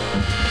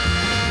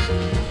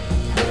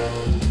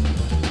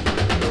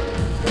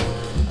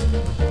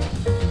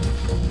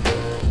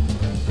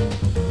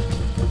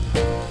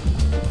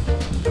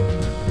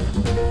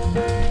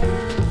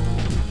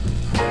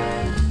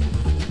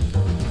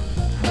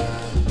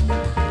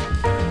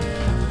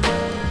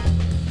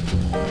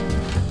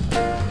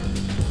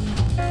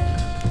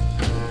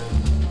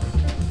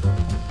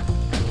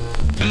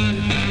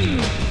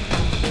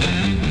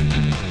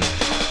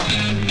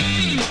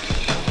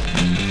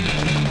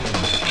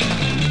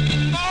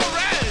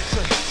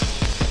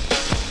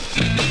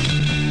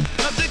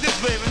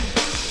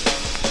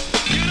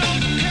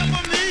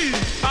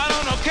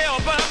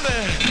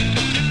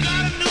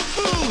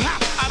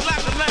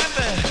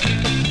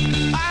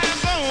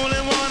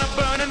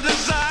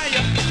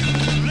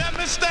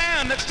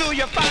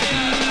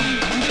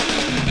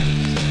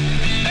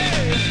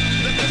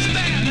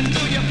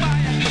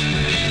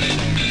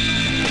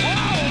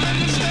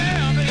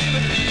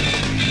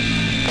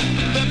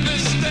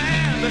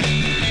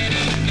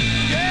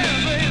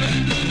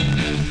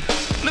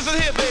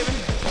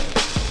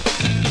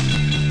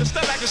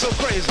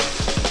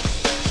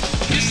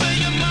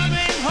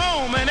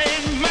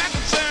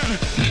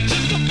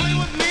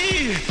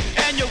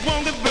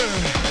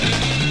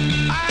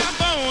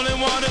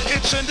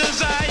 wish and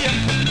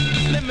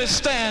desire. Let me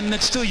stand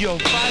next to your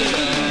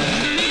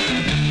fire.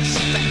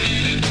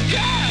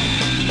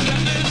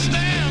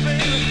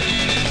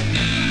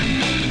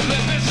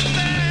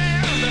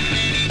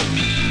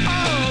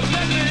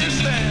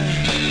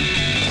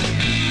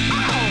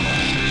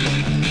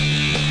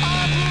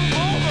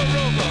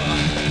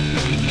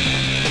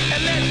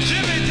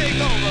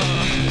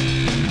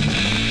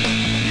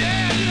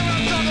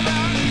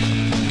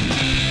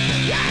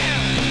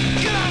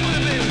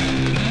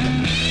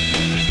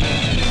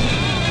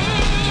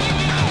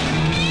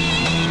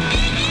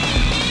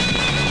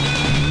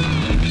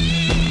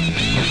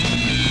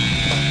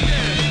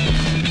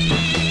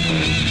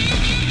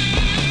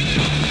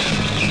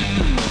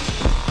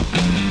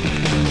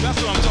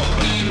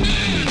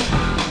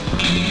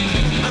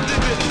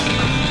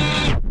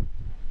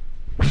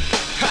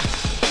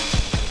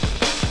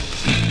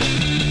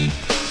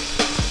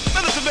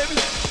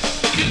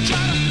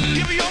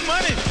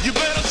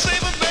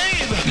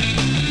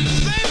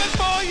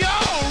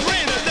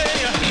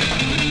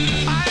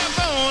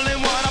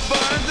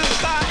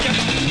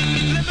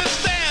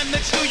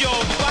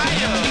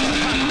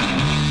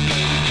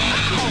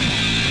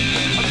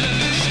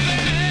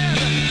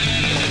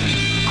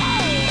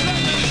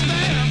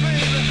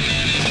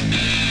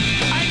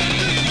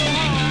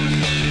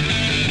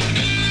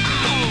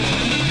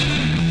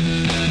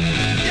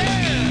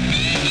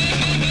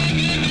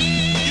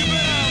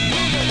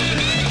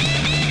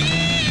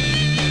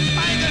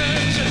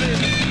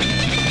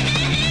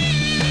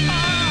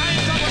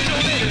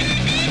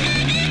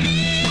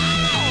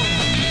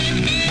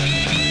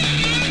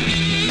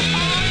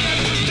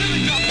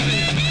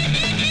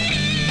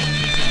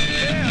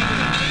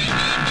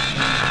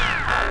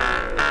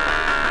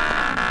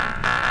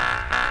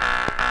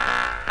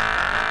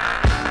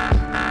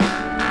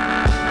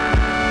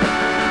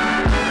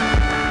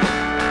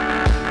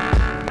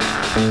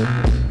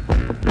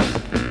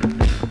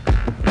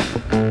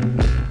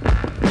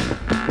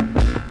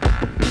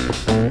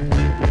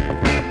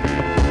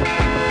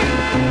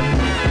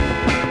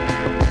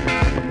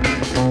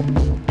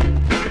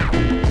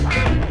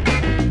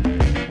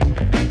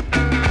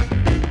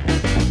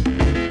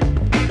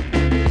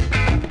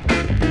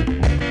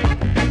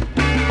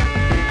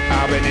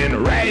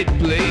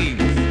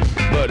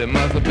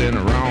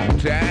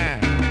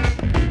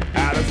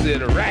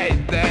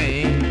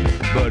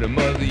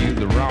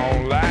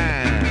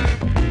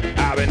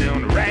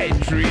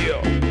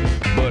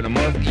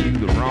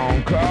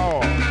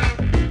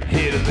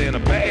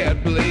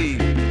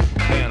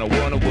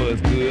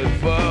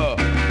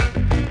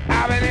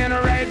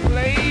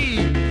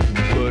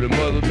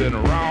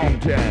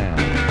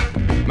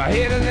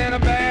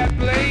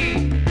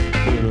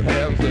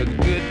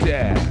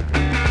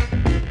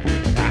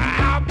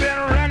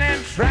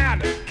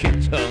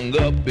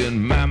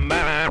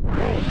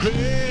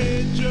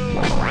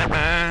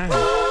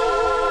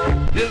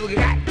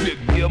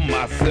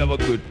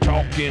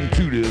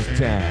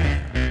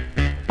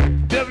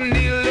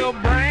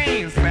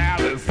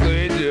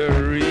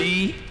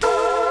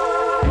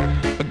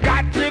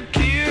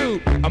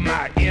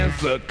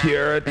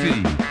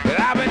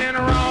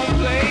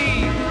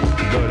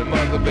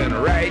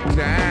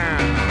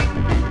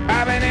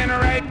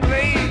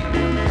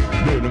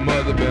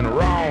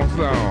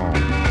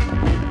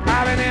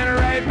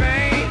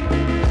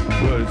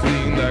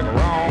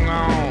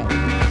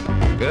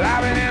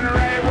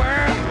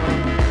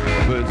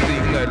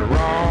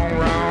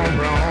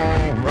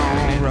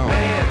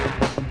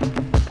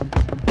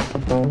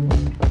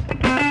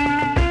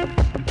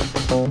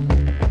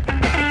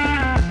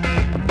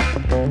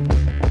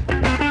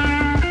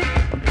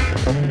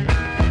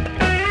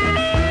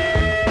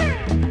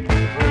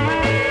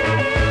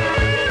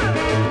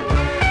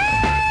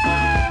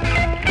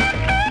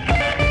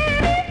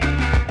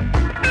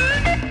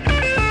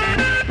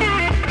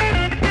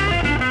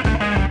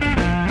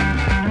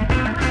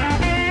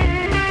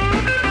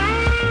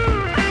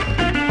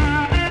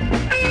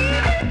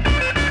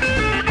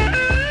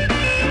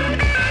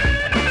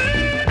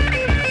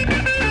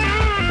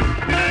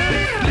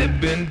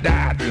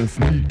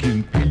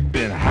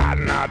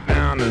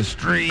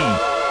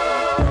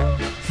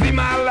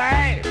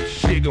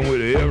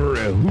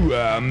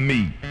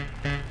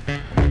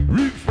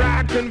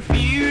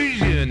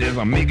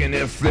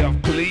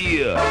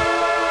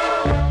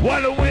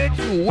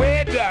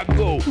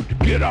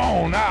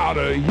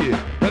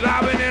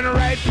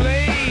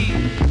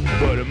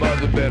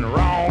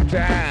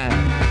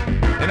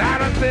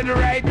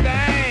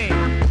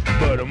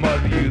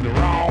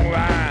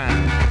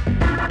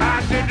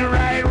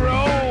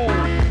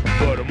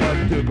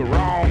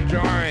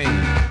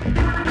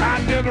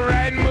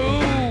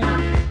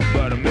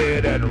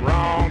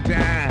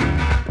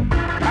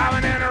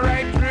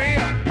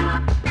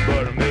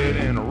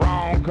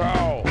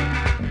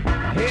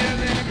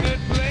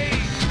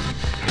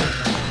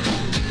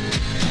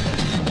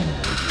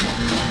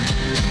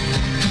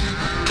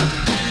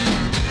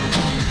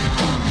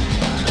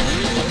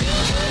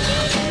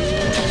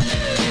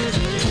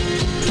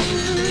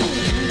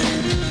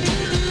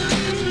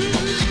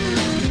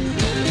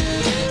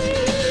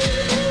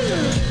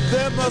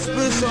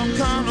 some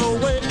kind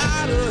of way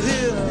out of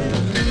here.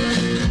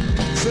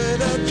 Say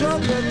the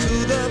joker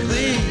to the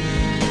thief.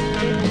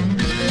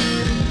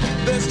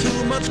 There's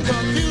too much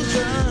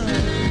confusion.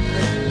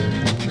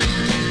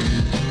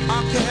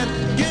 I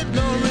can't get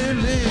no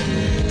relief.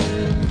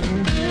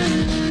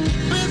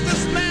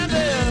 Businessman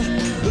there,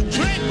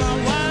 drink my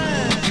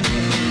wine.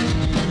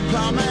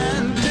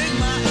 Plowman, take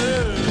my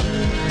herb.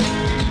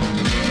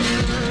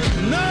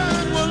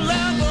 None will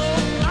level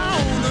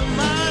on the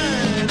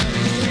mind.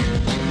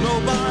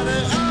 Nobody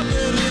up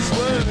in this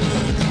world.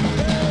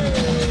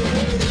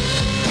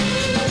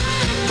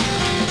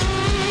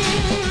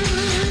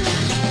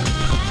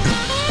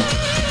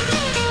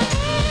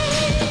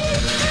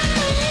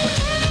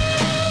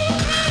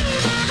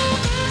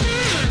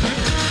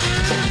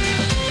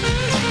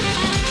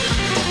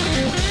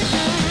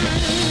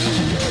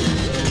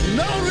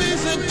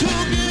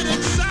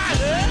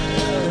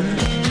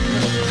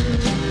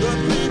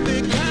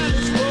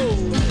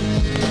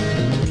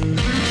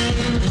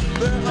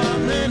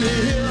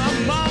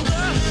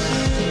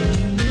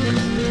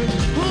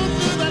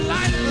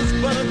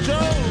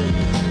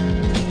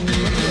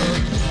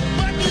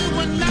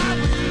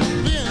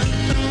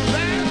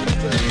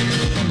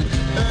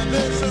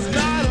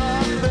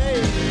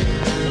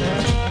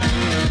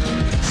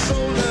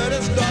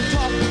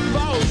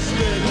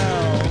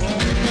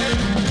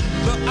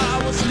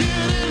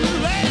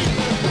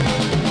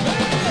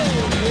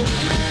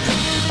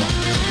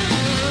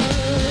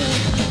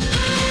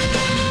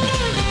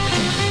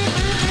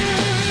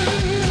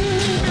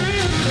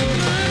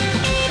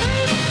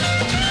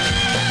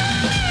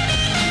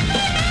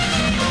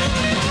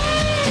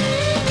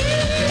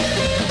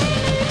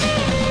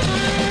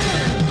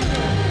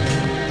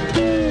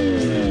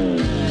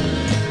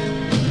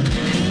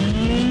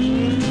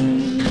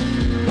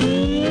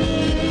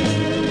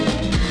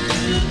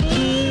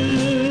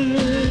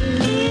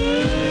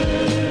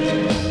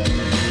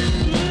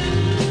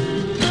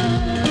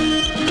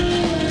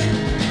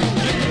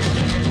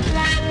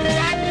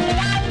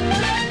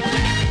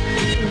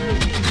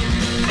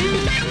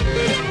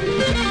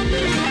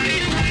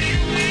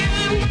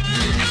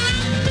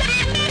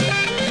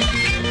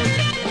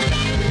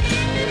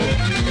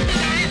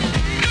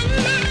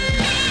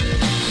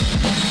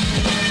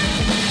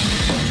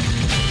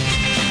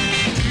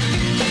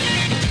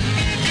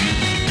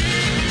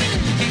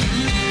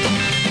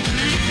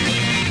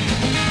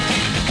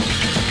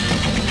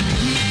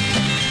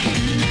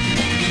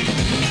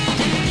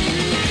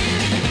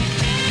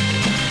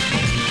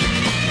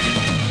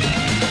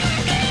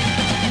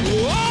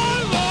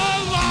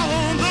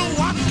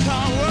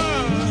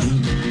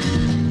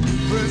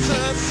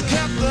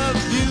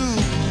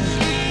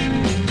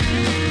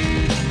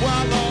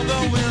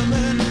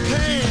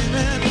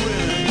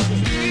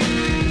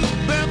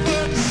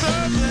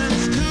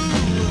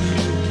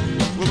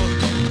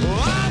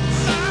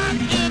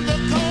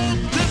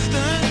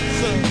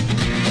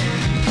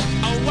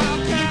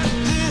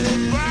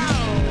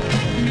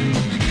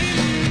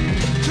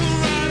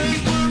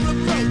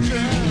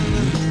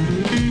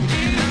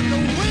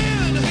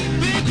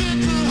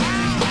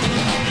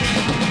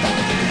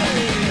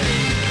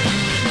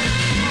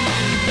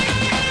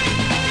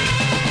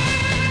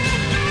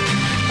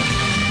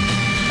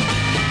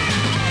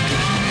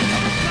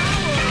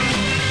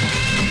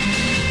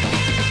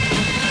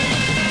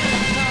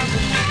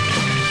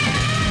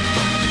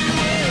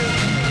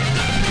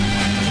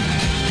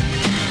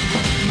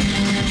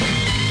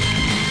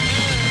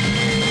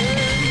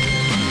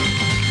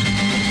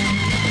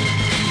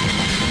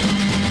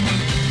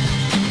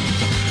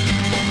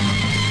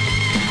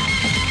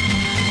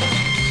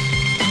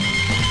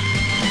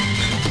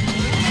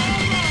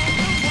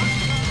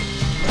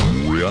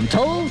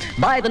 Told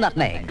by the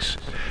nutmegs.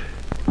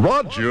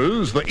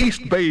 Rogers, the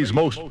East Bay's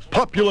most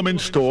popular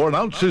men's store,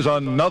 announces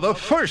another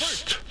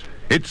first.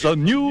 It's a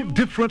new,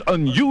 different,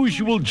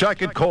 unusual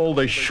jacket called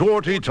the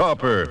Shorty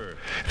Topper.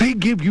 They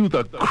give you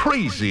the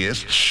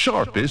craziest,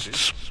 sharpest,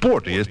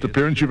 sportiest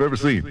appearance you've ever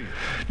seen.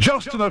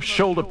 Just enough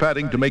shoulder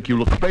padding to make you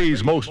look.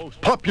 Bay's most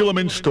popular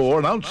men's store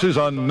announces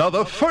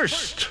another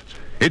first.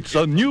 It's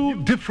a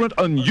new, different,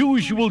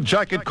 unusual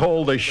jacket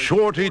called the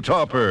Shorty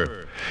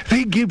Topper.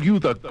 They give you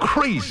the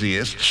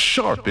craziest,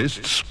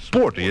 sharpest,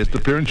 sportiest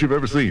appearance you've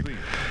ever seen.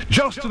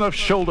 Just enough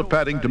shoulder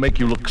padding to make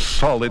you look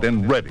solid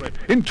and ready.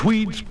 In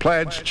tweeds,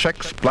 plaids,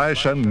 checks,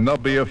 splash, and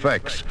nubby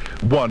effects.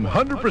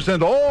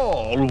 100%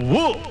 all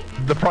wool.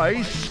 The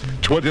price,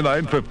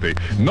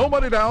 $29.50. No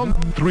money down,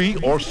 3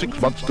 or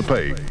 6 months to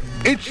pay.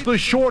 It's the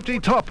Shorty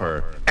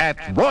Topper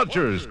at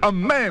Rogers, a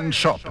man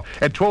shop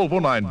at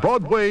 1209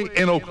 Broadway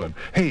in Oakland.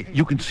 Hey,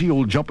 you can see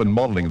old jumpin'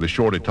 modeling of the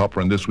Shorty Topper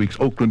in this week's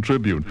Oakland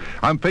Tribune.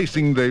 I'm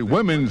facing the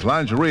women's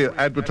lingerie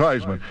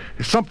advertisement.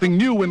 There's something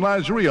new in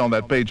lingerie on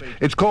that page.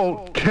 It's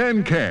called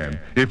Can Can.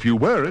 If you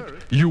wear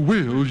it, you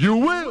will, you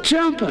will.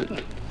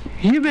 Jumpin'.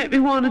 You make me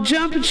want to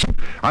jump and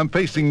I'm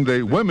facing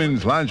the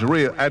women's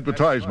lingerie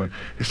advertisement.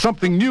 There's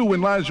something new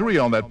in lingerie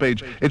on that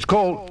page. It's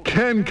called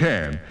Can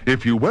Can.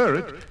 If you wear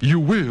it, you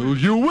will,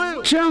 you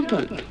will.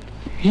 Jumpin'.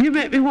 You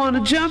make me want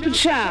to jump and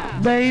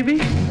shout,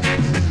 baby.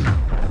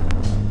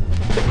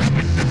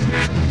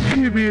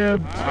 keep me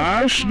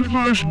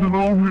listening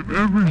on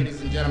every...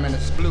 Ladies and gentlemen,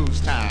 it's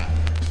blues time.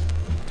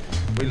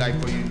 We'd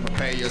like for you to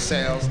prepare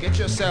yourselves, get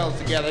yourselves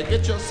together,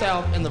 get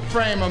yourself in the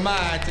frame of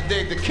mind to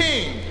dig the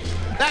king.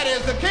 That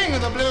is the king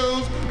of the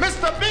blues,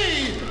 Mr.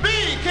 B.B.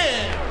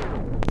 King.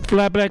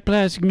 Flat Black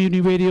Plastic,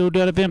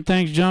 MutinyRadio.fm.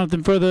 Thanks,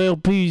 Jonathan, for the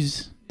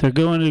LPs. They're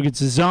going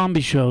against a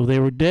zombie show. They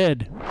were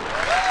dead.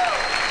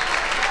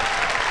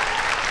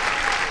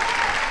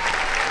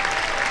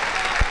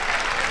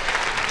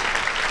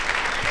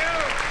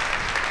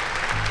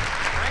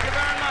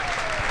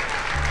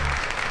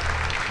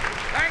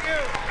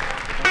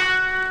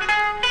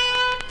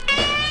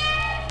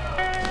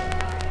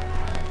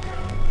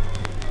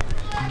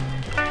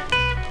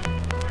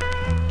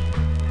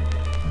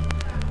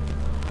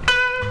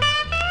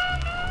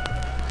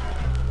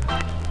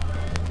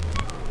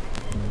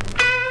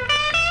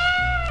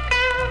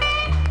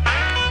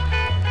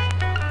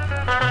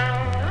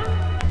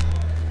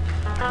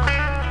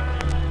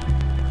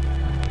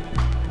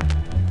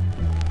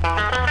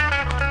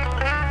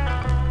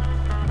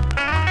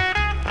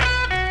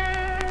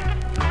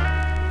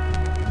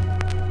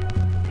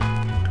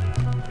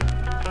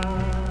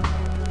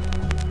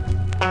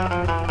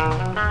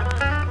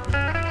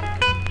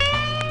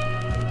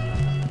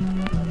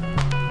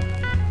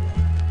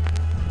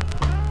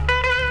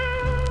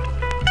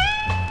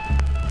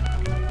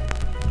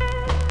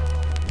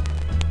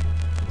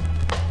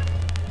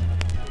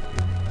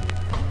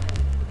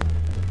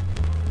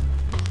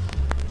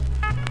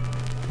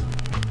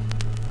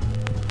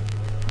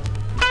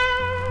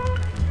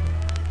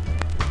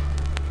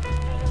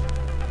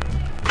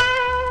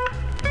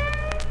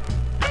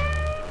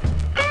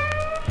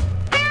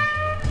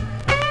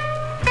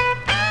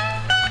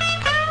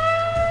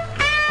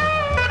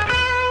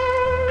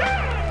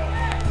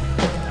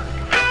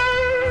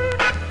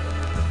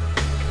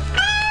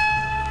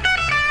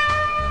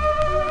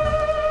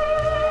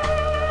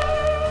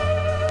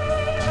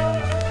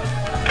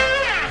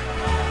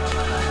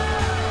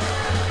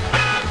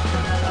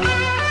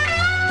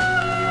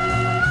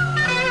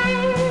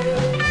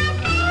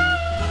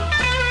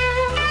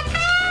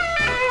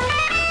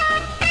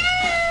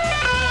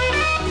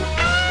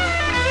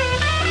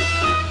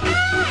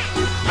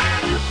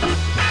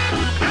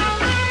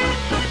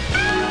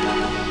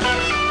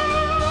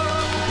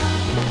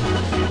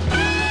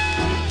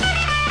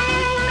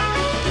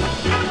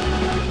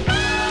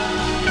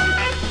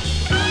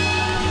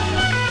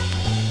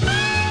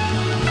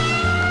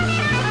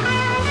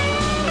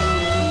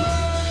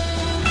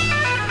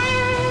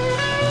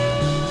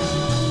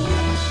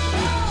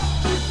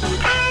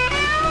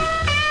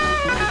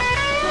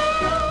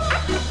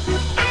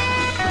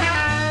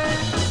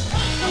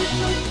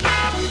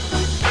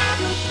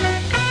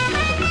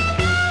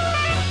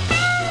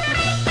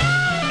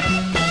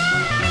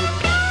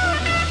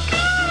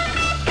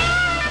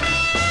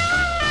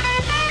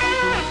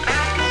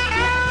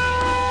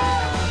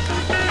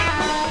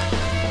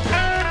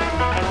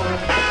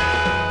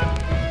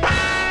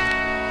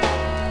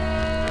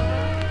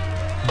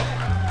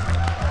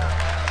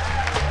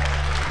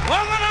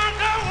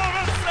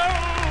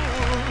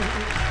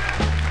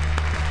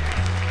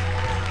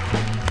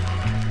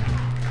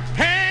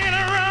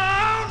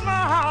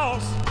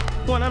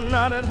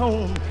 Not at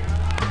home.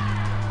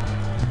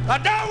 I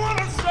don't want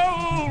a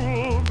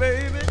soul,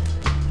 baby,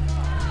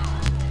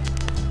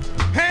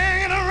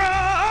 hanging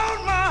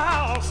around my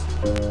house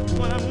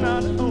when I'm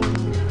not at home.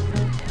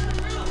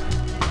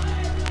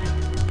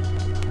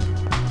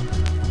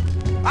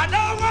 I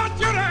don't want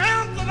you to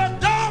answer the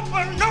door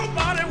for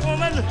nobody,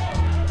 woman.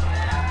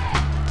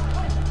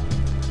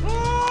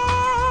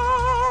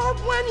 Oh,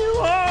 when you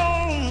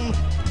home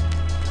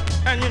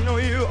and you know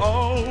you're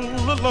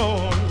all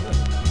alone.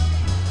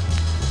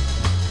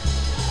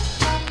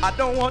 I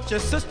don't want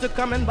your sister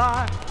coming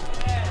by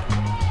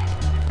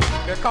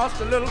because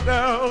the little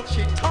girl,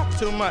 she talks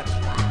too much.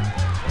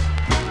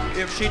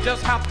 If she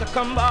just have to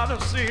come by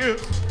to see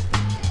us,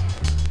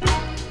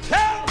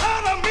 tell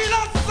her to meet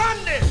us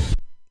Sunday.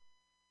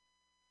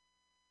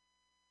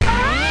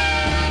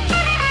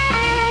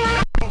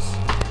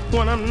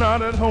 When I'm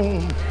not at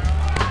home,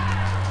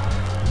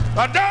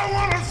 I don't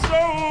want a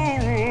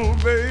soul,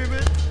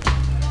 baby,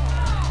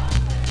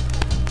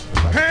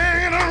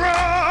 hanging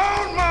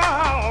around my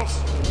house.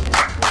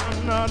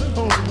 Not at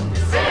home.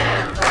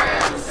 San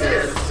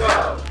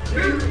Francisco,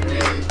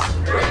 Mutiny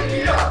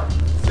Radio.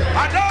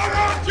 I don't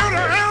want you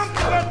to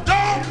answer the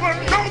door for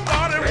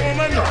nobody,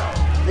 woman.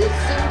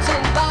 Listen to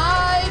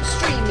live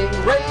streaming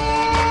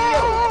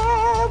radio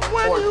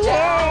or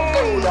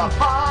download a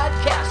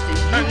podcast and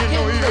you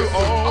can listen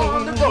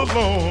on the go.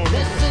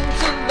 Listen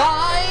to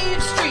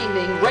live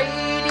streaming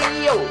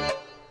radio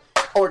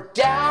or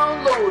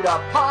download a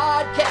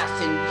podcast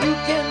and you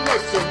can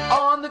listen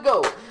on the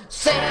go.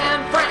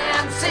 San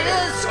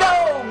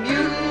Francisco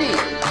Mutiny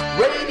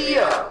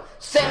Radio.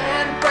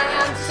 San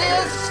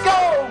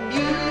Francisco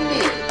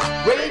Mutiny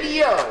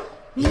Radio.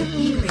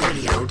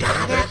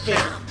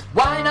 MutinyRadio.fm.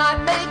 Why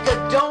not make a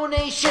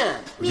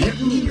donation?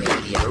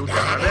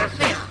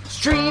 MutinyRadio.fm.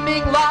 Streaming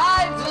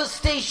live the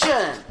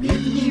station,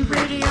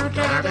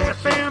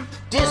 MutinyRadio.fm.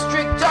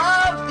 District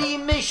of the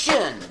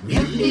Mission,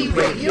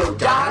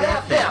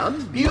 MutinyRadio.fm.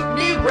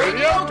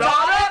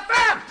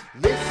 MutinyRadio.fm.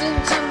 Listen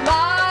to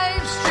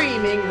live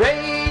streaming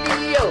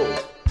radio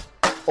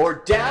or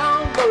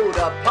download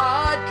a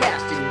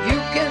podcast and you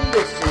can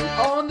listen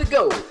on the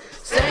go.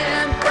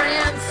 San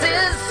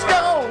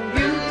Francisco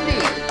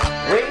Mutiny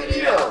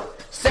Radio.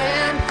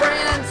 San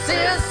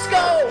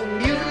Francisco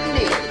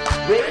Mutiny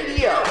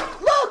Radio.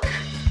 Look,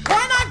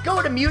 why not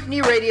go to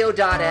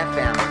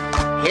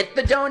MutinyRadio.fm? Hit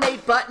the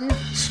donate button,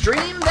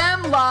 stream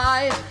them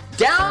live,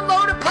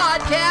 download a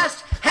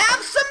podcast,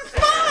 have some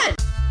fun!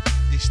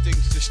 These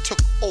things just took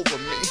over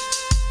me.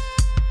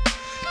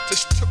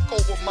 Just took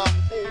over my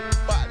whole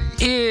body.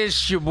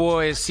 It's your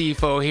boy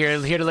CFO here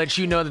to let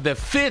you know that the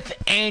 5th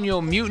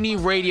annual Mutiny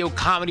Radio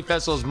Comedy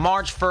Festival is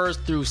March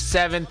 1st through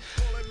 7th,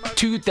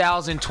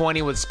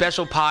 2020, with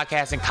special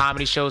podcasts and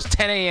comedy shows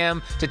 10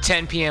 a.m. to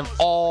 10 p.m.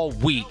 all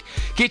week.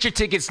 Get your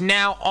tickets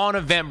now on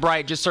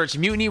Eventbrite. Just search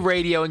Mutiny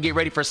Radio and get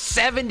ready for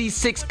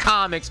 76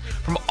 comics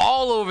from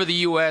all over the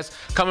U.S.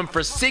 coming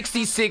for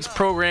 66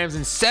 programs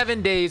in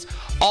 7 days,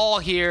 all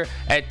here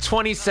at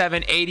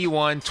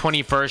 2781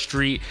 21st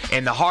Street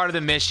in the heart of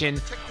the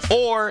Mission.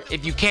 Or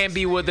if you can't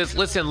be with us,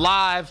 listen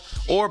live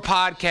or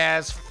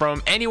podcast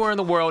from anywhere in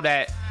the world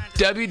at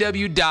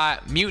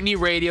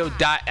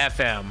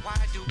www.mutinyradio.fm.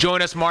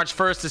 Join us March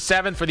 1st to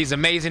 7th for these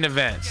amazing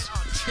events.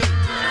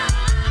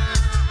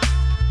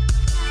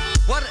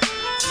 What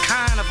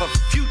kind of a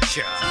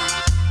future?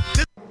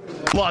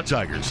 Law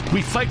Tigers,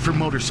 we fight for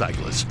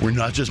motorcyclists. We're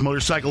not just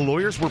motorcycle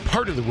lawyers, we're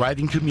part of the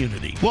riding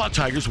community. Law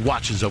Tigers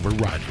watches over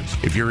riders.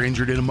 If you're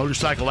injured in a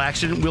motorcycle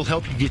accident, we'll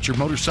help you get your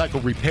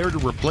motorcycle repaired or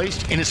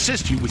replaced and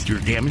assist you with your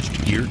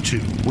damaged gear too.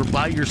 We're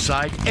by your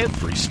side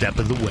every step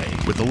of the way.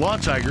 With the Law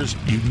Tigers,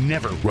 you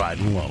never ride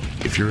alone.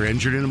 If you're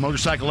injured in a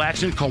motorcycle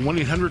accident, call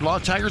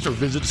 1-800-LAW-TIGERS or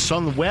visit us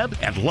on the web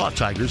at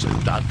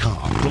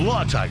lawtigers.com. The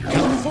Law Tigers,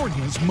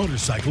 California's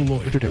motorcycle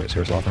lawyer. Richard Harris,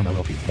 Harris Law Firm,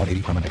 LLP,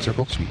 180 Promenade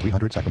Circle, Suite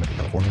 300, Sacramento,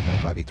 California,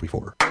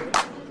 95834.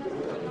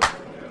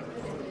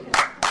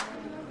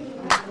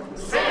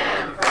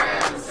 San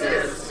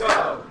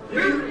Francisco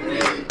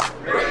Mutiny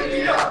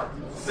Radio.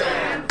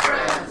 San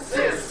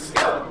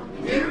Francisco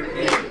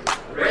Mutiny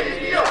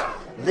Radio.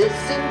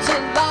 Listen to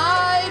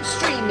live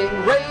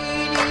streaming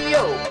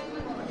radio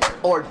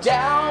or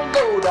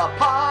download a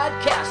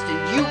podcast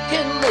and you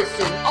can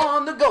listen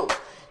on the go.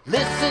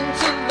 Listen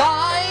to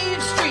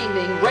live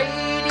streaming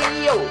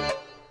radio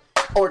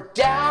or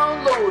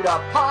download a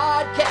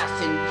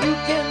podcast and you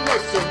can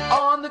listen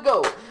on the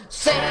go.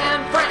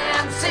 San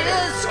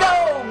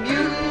Francisco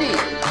Mutiny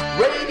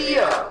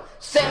Radio.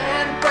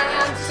 San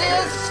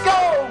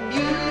Francisco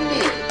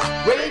Mutiny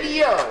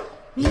Radio.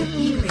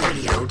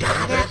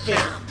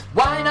 MutinyRadio.fm.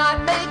 Why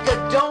not make a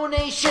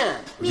donation?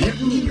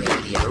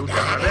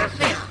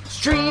 MutinyRadio.fm.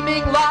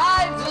 Streaming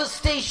live the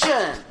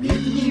station.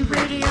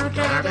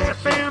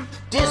 MutinyRadio.fm.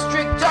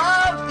 District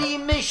of the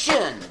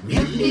Mission.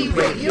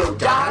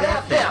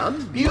 MutinyRadio.fm.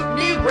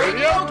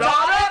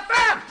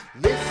 MutinyRadio.fm.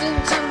 Listen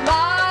to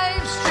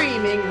live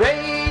streaming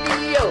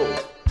radio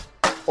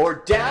or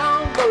down